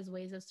as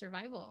ways of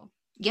survival.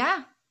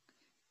 Yeah.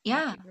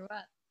 Yeah. She grew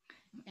up.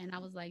 And I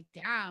was like,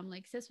 damn,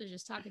 like sis was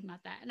just talking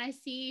about that. And I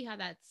see how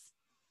that's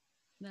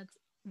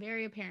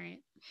very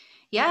apparent.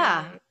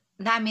 Yeah.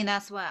 I mean,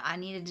 that's what I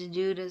needed to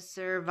do to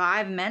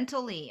survive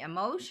mentally,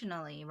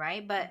 emotionally,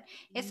 right? But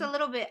it's a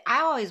little bit,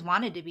 I always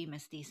wanted to be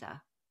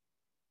mestiza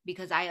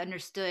because I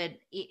understood,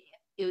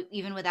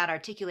 even without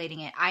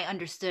articulating it, I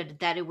understood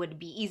that it would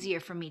be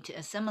easier for me to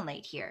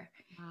assimilate here.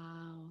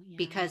 Wow. Yeah.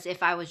 Because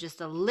if I was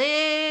just a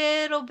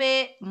little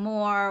bit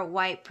more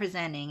white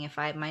presenting, if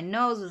my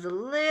nose was a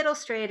little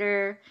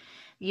straighter,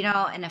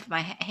 and if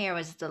my hair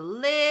was just a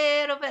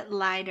little bit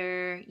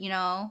lighter,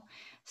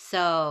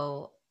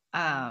 so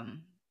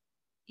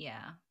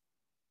yeah.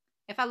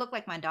 If I look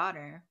like my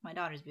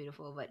daughter's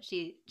beautiful, but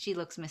she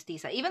looks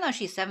mestiza, even though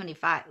she's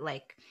 75.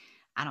 Like,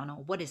 I don't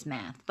know what is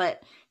math,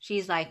 but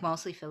she's like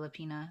mostly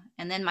Filipina.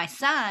 And then my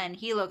son,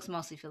 he looks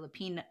mostly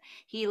Filipino.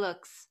 He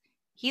looks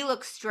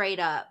straight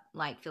up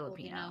like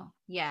Filipino.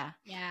 Yeah.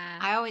 Yeah.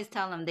 I always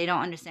tell them they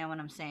don't understand what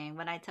I'm saying,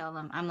 but I tell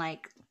them, I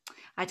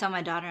tell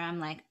my daughter, I'm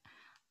like,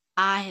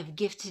 I have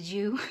gifted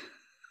you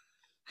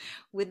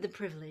with the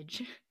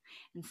privilege,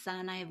 and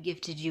son, I have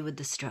gifted you with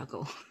the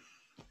struggle.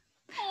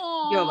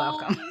 Aww. You're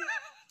welcome.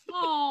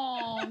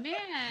 Oh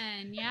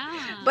man,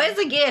 yeah. But it's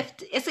a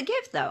gift. It's a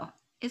gift, though.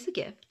 It's a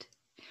gift.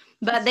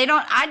 But they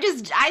don't.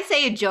 I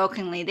say it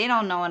jokingly. They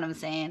don't know what I'm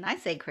saying. I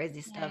say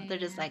crazy stuff. They're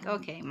just like,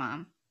 okay,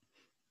 mom.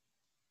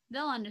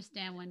 They'll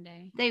understand one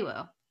day. They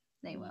will.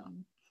 They will.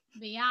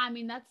 But yeah, I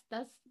mean that's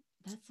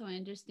so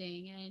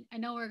interesting, and I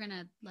know we're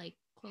gonna like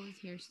close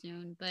here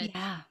soon, but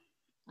yeah,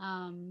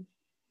 I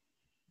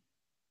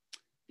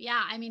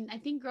mean I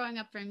think growing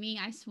up for me,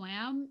 I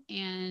swam,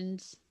 and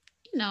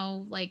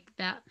like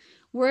that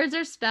words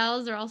are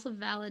spells, they're also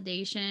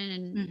validation,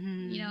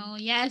 and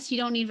yes, you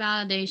don't need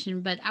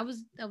validation, but I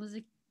was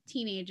a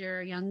teenager,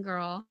 a young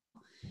girl,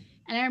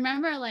 and I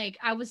remember like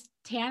I was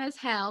tan as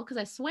hell because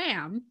I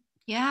swam.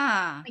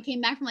 Yeah. I came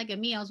back from like a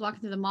meet. I was walking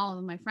through the mall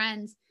with my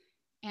friends,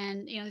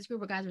 and this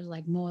group of guys was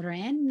like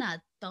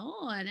morena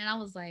ton, and I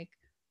was like,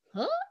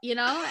 huh,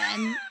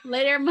 and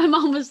later my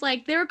mom was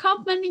like, they were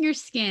complimenting your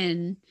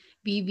skin,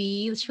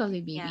 BB. She calls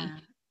me BB. Yeah.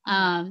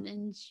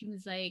 And she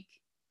was like,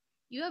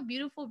 you have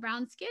beautiful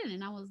brown skin,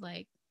 and I was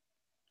like,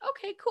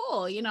 okay,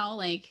 cool,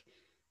 like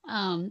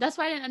that's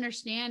why I didn't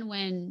understand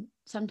when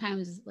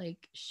sometimes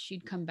like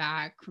she'd come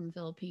back from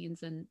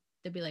Philippines and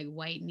there'd be like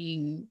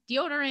whitening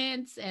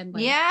deodorants and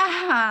like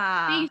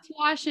face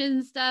wash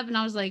and stuff, and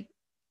I was like,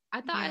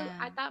 I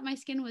thought my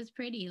skin was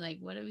pretty. Like,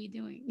 what are we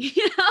doing?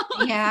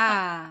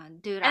 Yeah,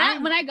 dude.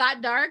 And when I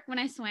got dark, when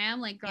I swam,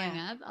 like growing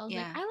up, I was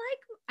like,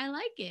 I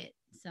like it.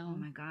 So, oh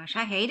my gosh,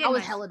 I hated. I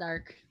was hella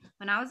dark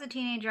when I was a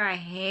teenager. I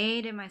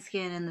hated my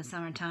skin in the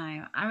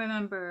summertime. I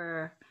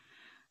remember.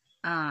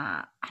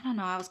 I don't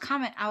know. I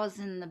was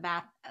in the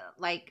bath,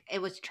 like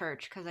it was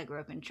church because I grew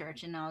up in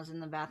church, and I was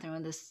in the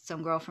bathroom with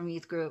some girl from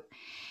youth group,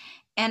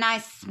 and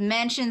I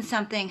mentioned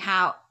something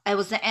how it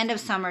was the end of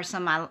summer,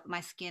 so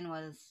my skin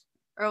was,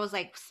 or it was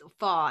like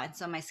fall, and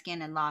so my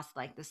skin had lost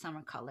like the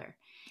summer color,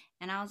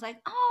 and I was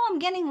like, oh, I'm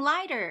getting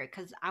lighter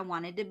because I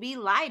wanted to be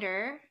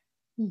lighter.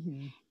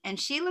 Mm-hmm. And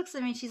she looks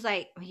at me, she's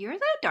like, you're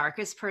the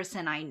darkest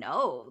person I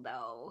know,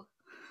 though.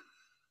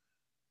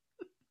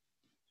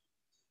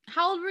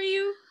 How old were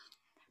you?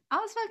 I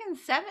was fucking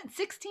 15,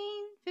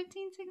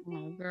 16.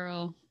 Oh,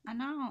 girl. I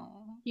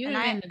know. You would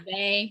have been in the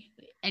Bay,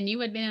 and you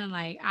would have been in,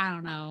 like, I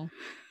don't know,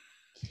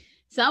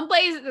 some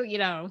places,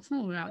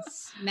 someone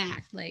else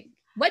smacked. Like,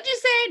 what'd you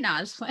say? No,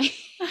 I was playing.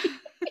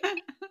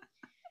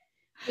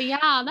 But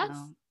yeah, that's.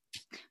 No.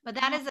 But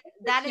that is.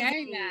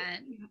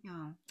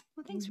 Well,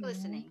 thanks for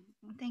listening.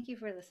 Thank you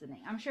for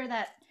listening. I'm sure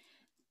that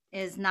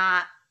is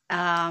not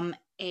an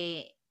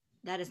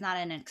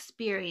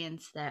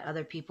experience that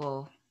other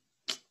people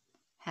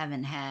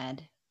haven't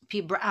had.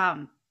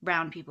 Brown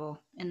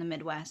people in the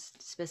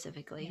Midwest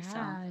specifically.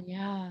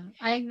 Yeah.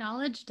 I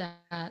acknowledge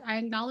that. I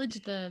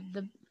acknowledge the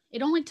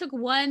it only took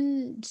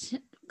one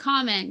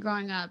comment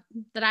growing up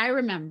that I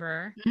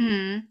remember,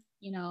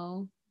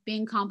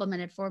 being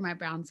complimented for my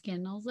brown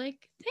skin. I was like,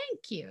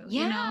 thank you.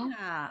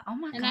 Yeah. Oh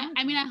my God.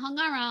 And I hung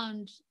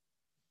around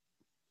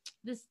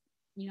this,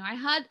 I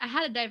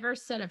had a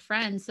diverse set of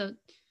friends. So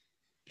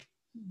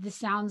this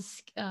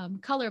sounds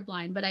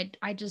colorblind, but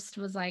I just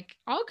was like,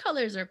 all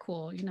colors are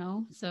cool,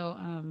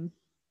 So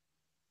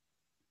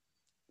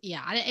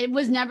yeah, it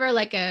was never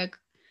like I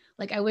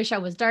wish I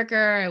was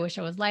darker. I wish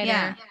I was lighter.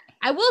 Yeah.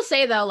 I will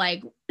say though,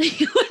 like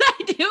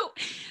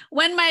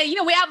when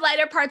we have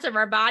lighter parts of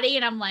our body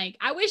and I'm like,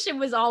 I wish it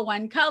was all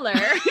one color.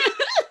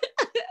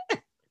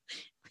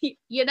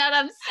 You know what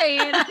I'm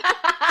saying?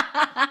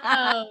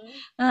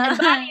 And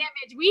body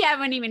image, we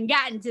haven't even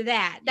gotten to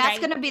that. That's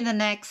going to be the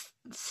next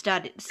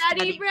study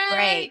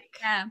break.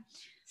 Yeah.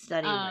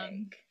 Study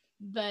break.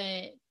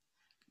 But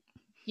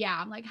yeah,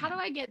 I'm like, how do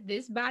I get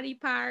this body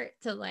part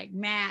to like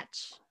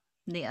match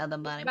the other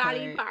body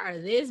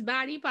part, this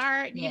body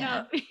part,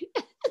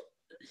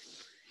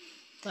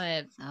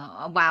 But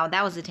wow,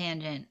 that was a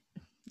tangent.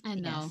 I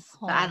know. Yes,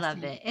 but I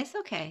love it. It's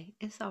okay.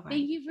 It's all right.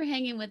 Thank you for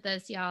hanging with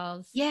us,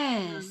 y'all.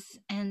 Yes.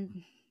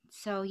 And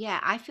so,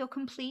 yeah, I feel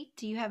complete.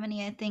 Do you have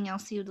anything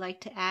else you'd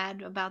like to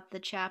add about the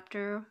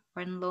chapter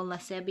in Lola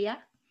Sebia?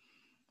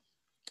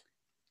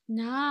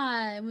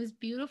 Nah, it was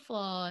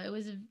beautiful. It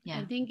was,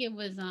 I think it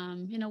was,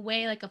 in a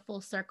way, like a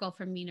full circle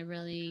for me to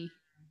really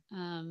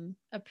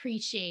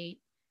appreciate.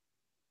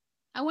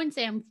 I wouldn't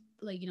say I'm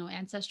like,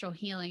 ancestral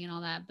healing and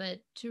all that,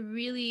 but to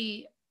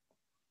really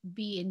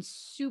be in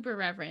super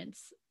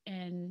reverence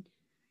and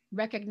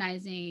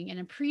recognizing and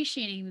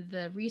appreciating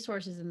the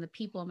resources and the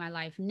people in my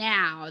life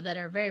now that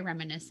are very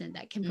reminiscent,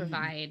 that can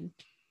provide,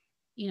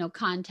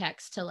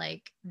 context to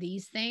like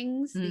these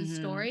things, these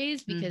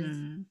stories, because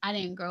I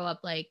didn't grow up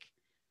like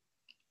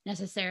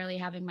necessarily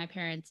having my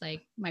parents,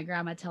 like my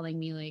grandma telling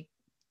me like,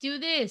 do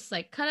this,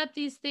 like cut up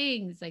these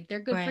things, like they're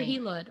good for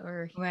Helot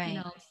or,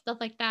 stuff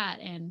like that.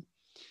 And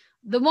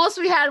the most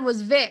we had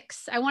was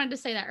Vicks. I wanted to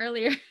say that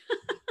earlier.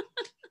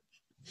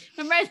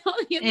 Remember I told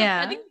you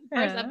I think the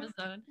first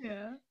episode.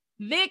 Yeah.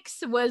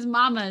 Vicks was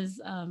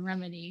Mama's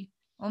remedy.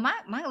 Well,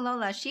 my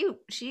Lola,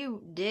 she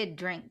did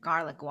drink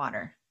garlic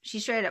water. She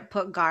straight up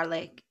put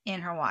garlic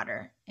in her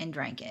water and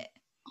drank it.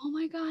 Oh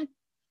my God.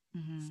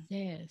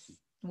 Sis.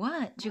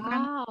 What?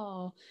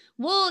 Wow.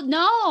 Well,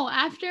 no,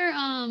 after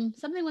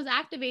something was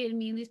activated in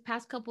me these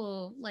past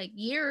couple like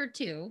year or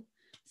two,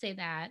 say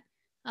that.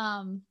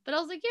 But I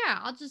was like, yeah,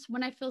 I'll just,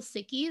 when I feel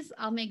sickies,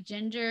 I'll make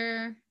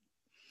ginger,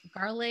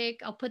 garlic.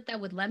 I'll put that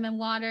with lemon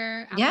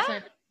water. I'll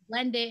start to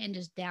blend it and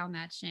just down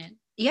that shit.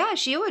 Yeah,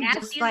 she would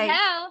just like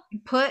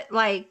put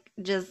like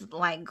just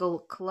like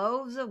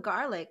cloves of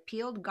garlic,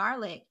 peeled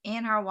garlic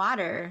in her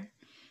water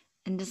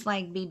and just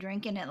like be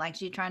drinking it like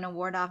she's trying to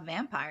ward off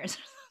vampires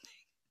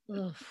or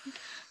something.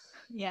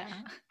 Yeah.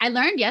 I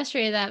learned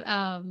yesterday that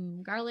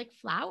garlic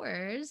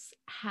flowers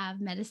have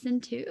medicine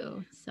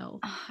too. So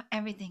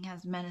everything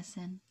has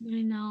medicine.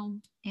 I know.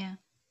 Yeah.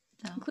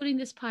 So. Including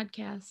this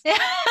podcast.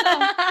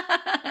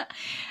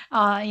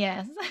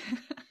 Yes.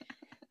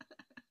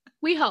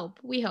 We hope,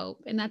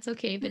 and that's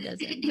okay if it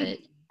doesn't. But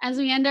as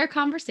we end our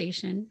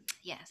conversation,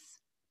 yes,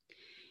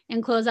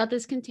 and close out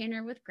this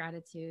container with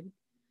gratitude,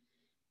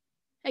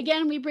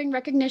 again, we bring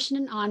recognition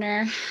and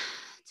honor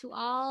to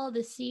all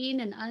the seen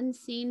and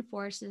unseen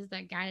forces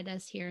that guided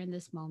us here in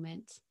this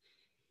moment.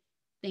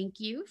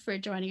 Thank you for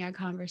joining our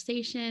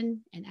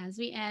conversation. And as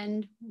we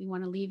end, we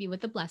want to leave you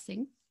with a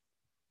blessing.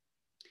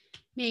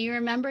 May you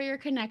remember your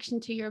connection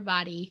to your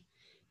body,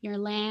 your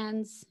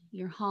lands,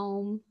 your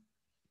home,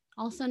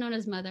 also known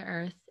as Mother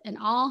Earth, and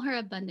all her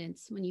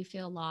abundance when you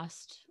feel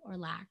lost or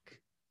lack.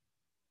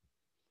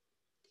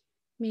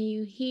 May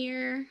you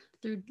hear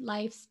through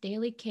life's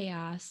daily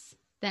chaos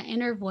that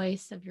inner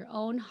voice of your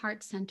own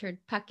heart-centered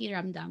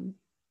Pakiramdam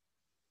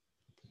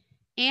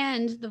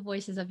and the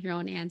voices of your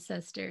own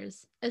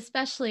ancestors,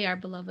 especially our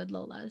beloved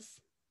Lolas.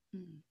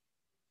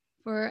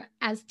 For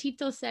as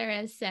Tito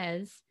Ceres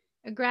says,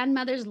 a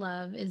grandmother's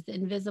love is the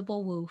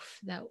invisible woof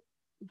that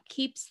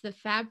keeps the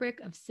fabric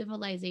of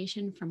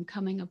civilization from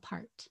coming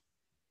apart,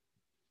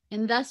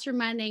 and thus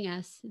reminding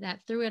us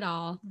that through it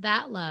all,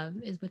 that love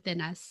is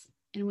within us,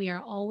 and we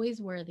are always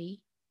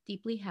worthy,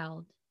 deeply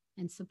held,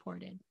 and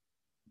supported.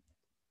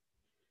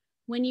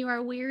 When you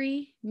are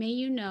weary, may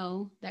you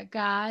know that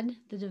God,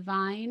 the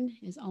divine,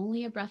 is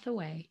only a breath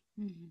away.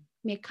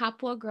 May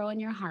Kapwa grow in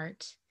your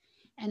heart,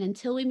 and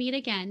until we meet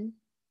again,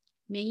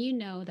 may you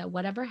know that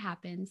whatever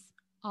happens,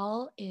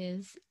 all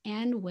is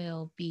and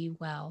will be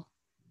well.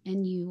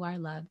 And you are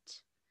loved.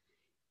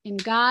 In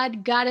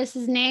God,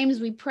 Goddess's names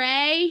we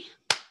pray.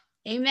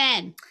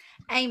 Amen.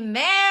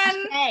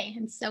 Amen. Okay,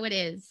 and so it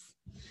is.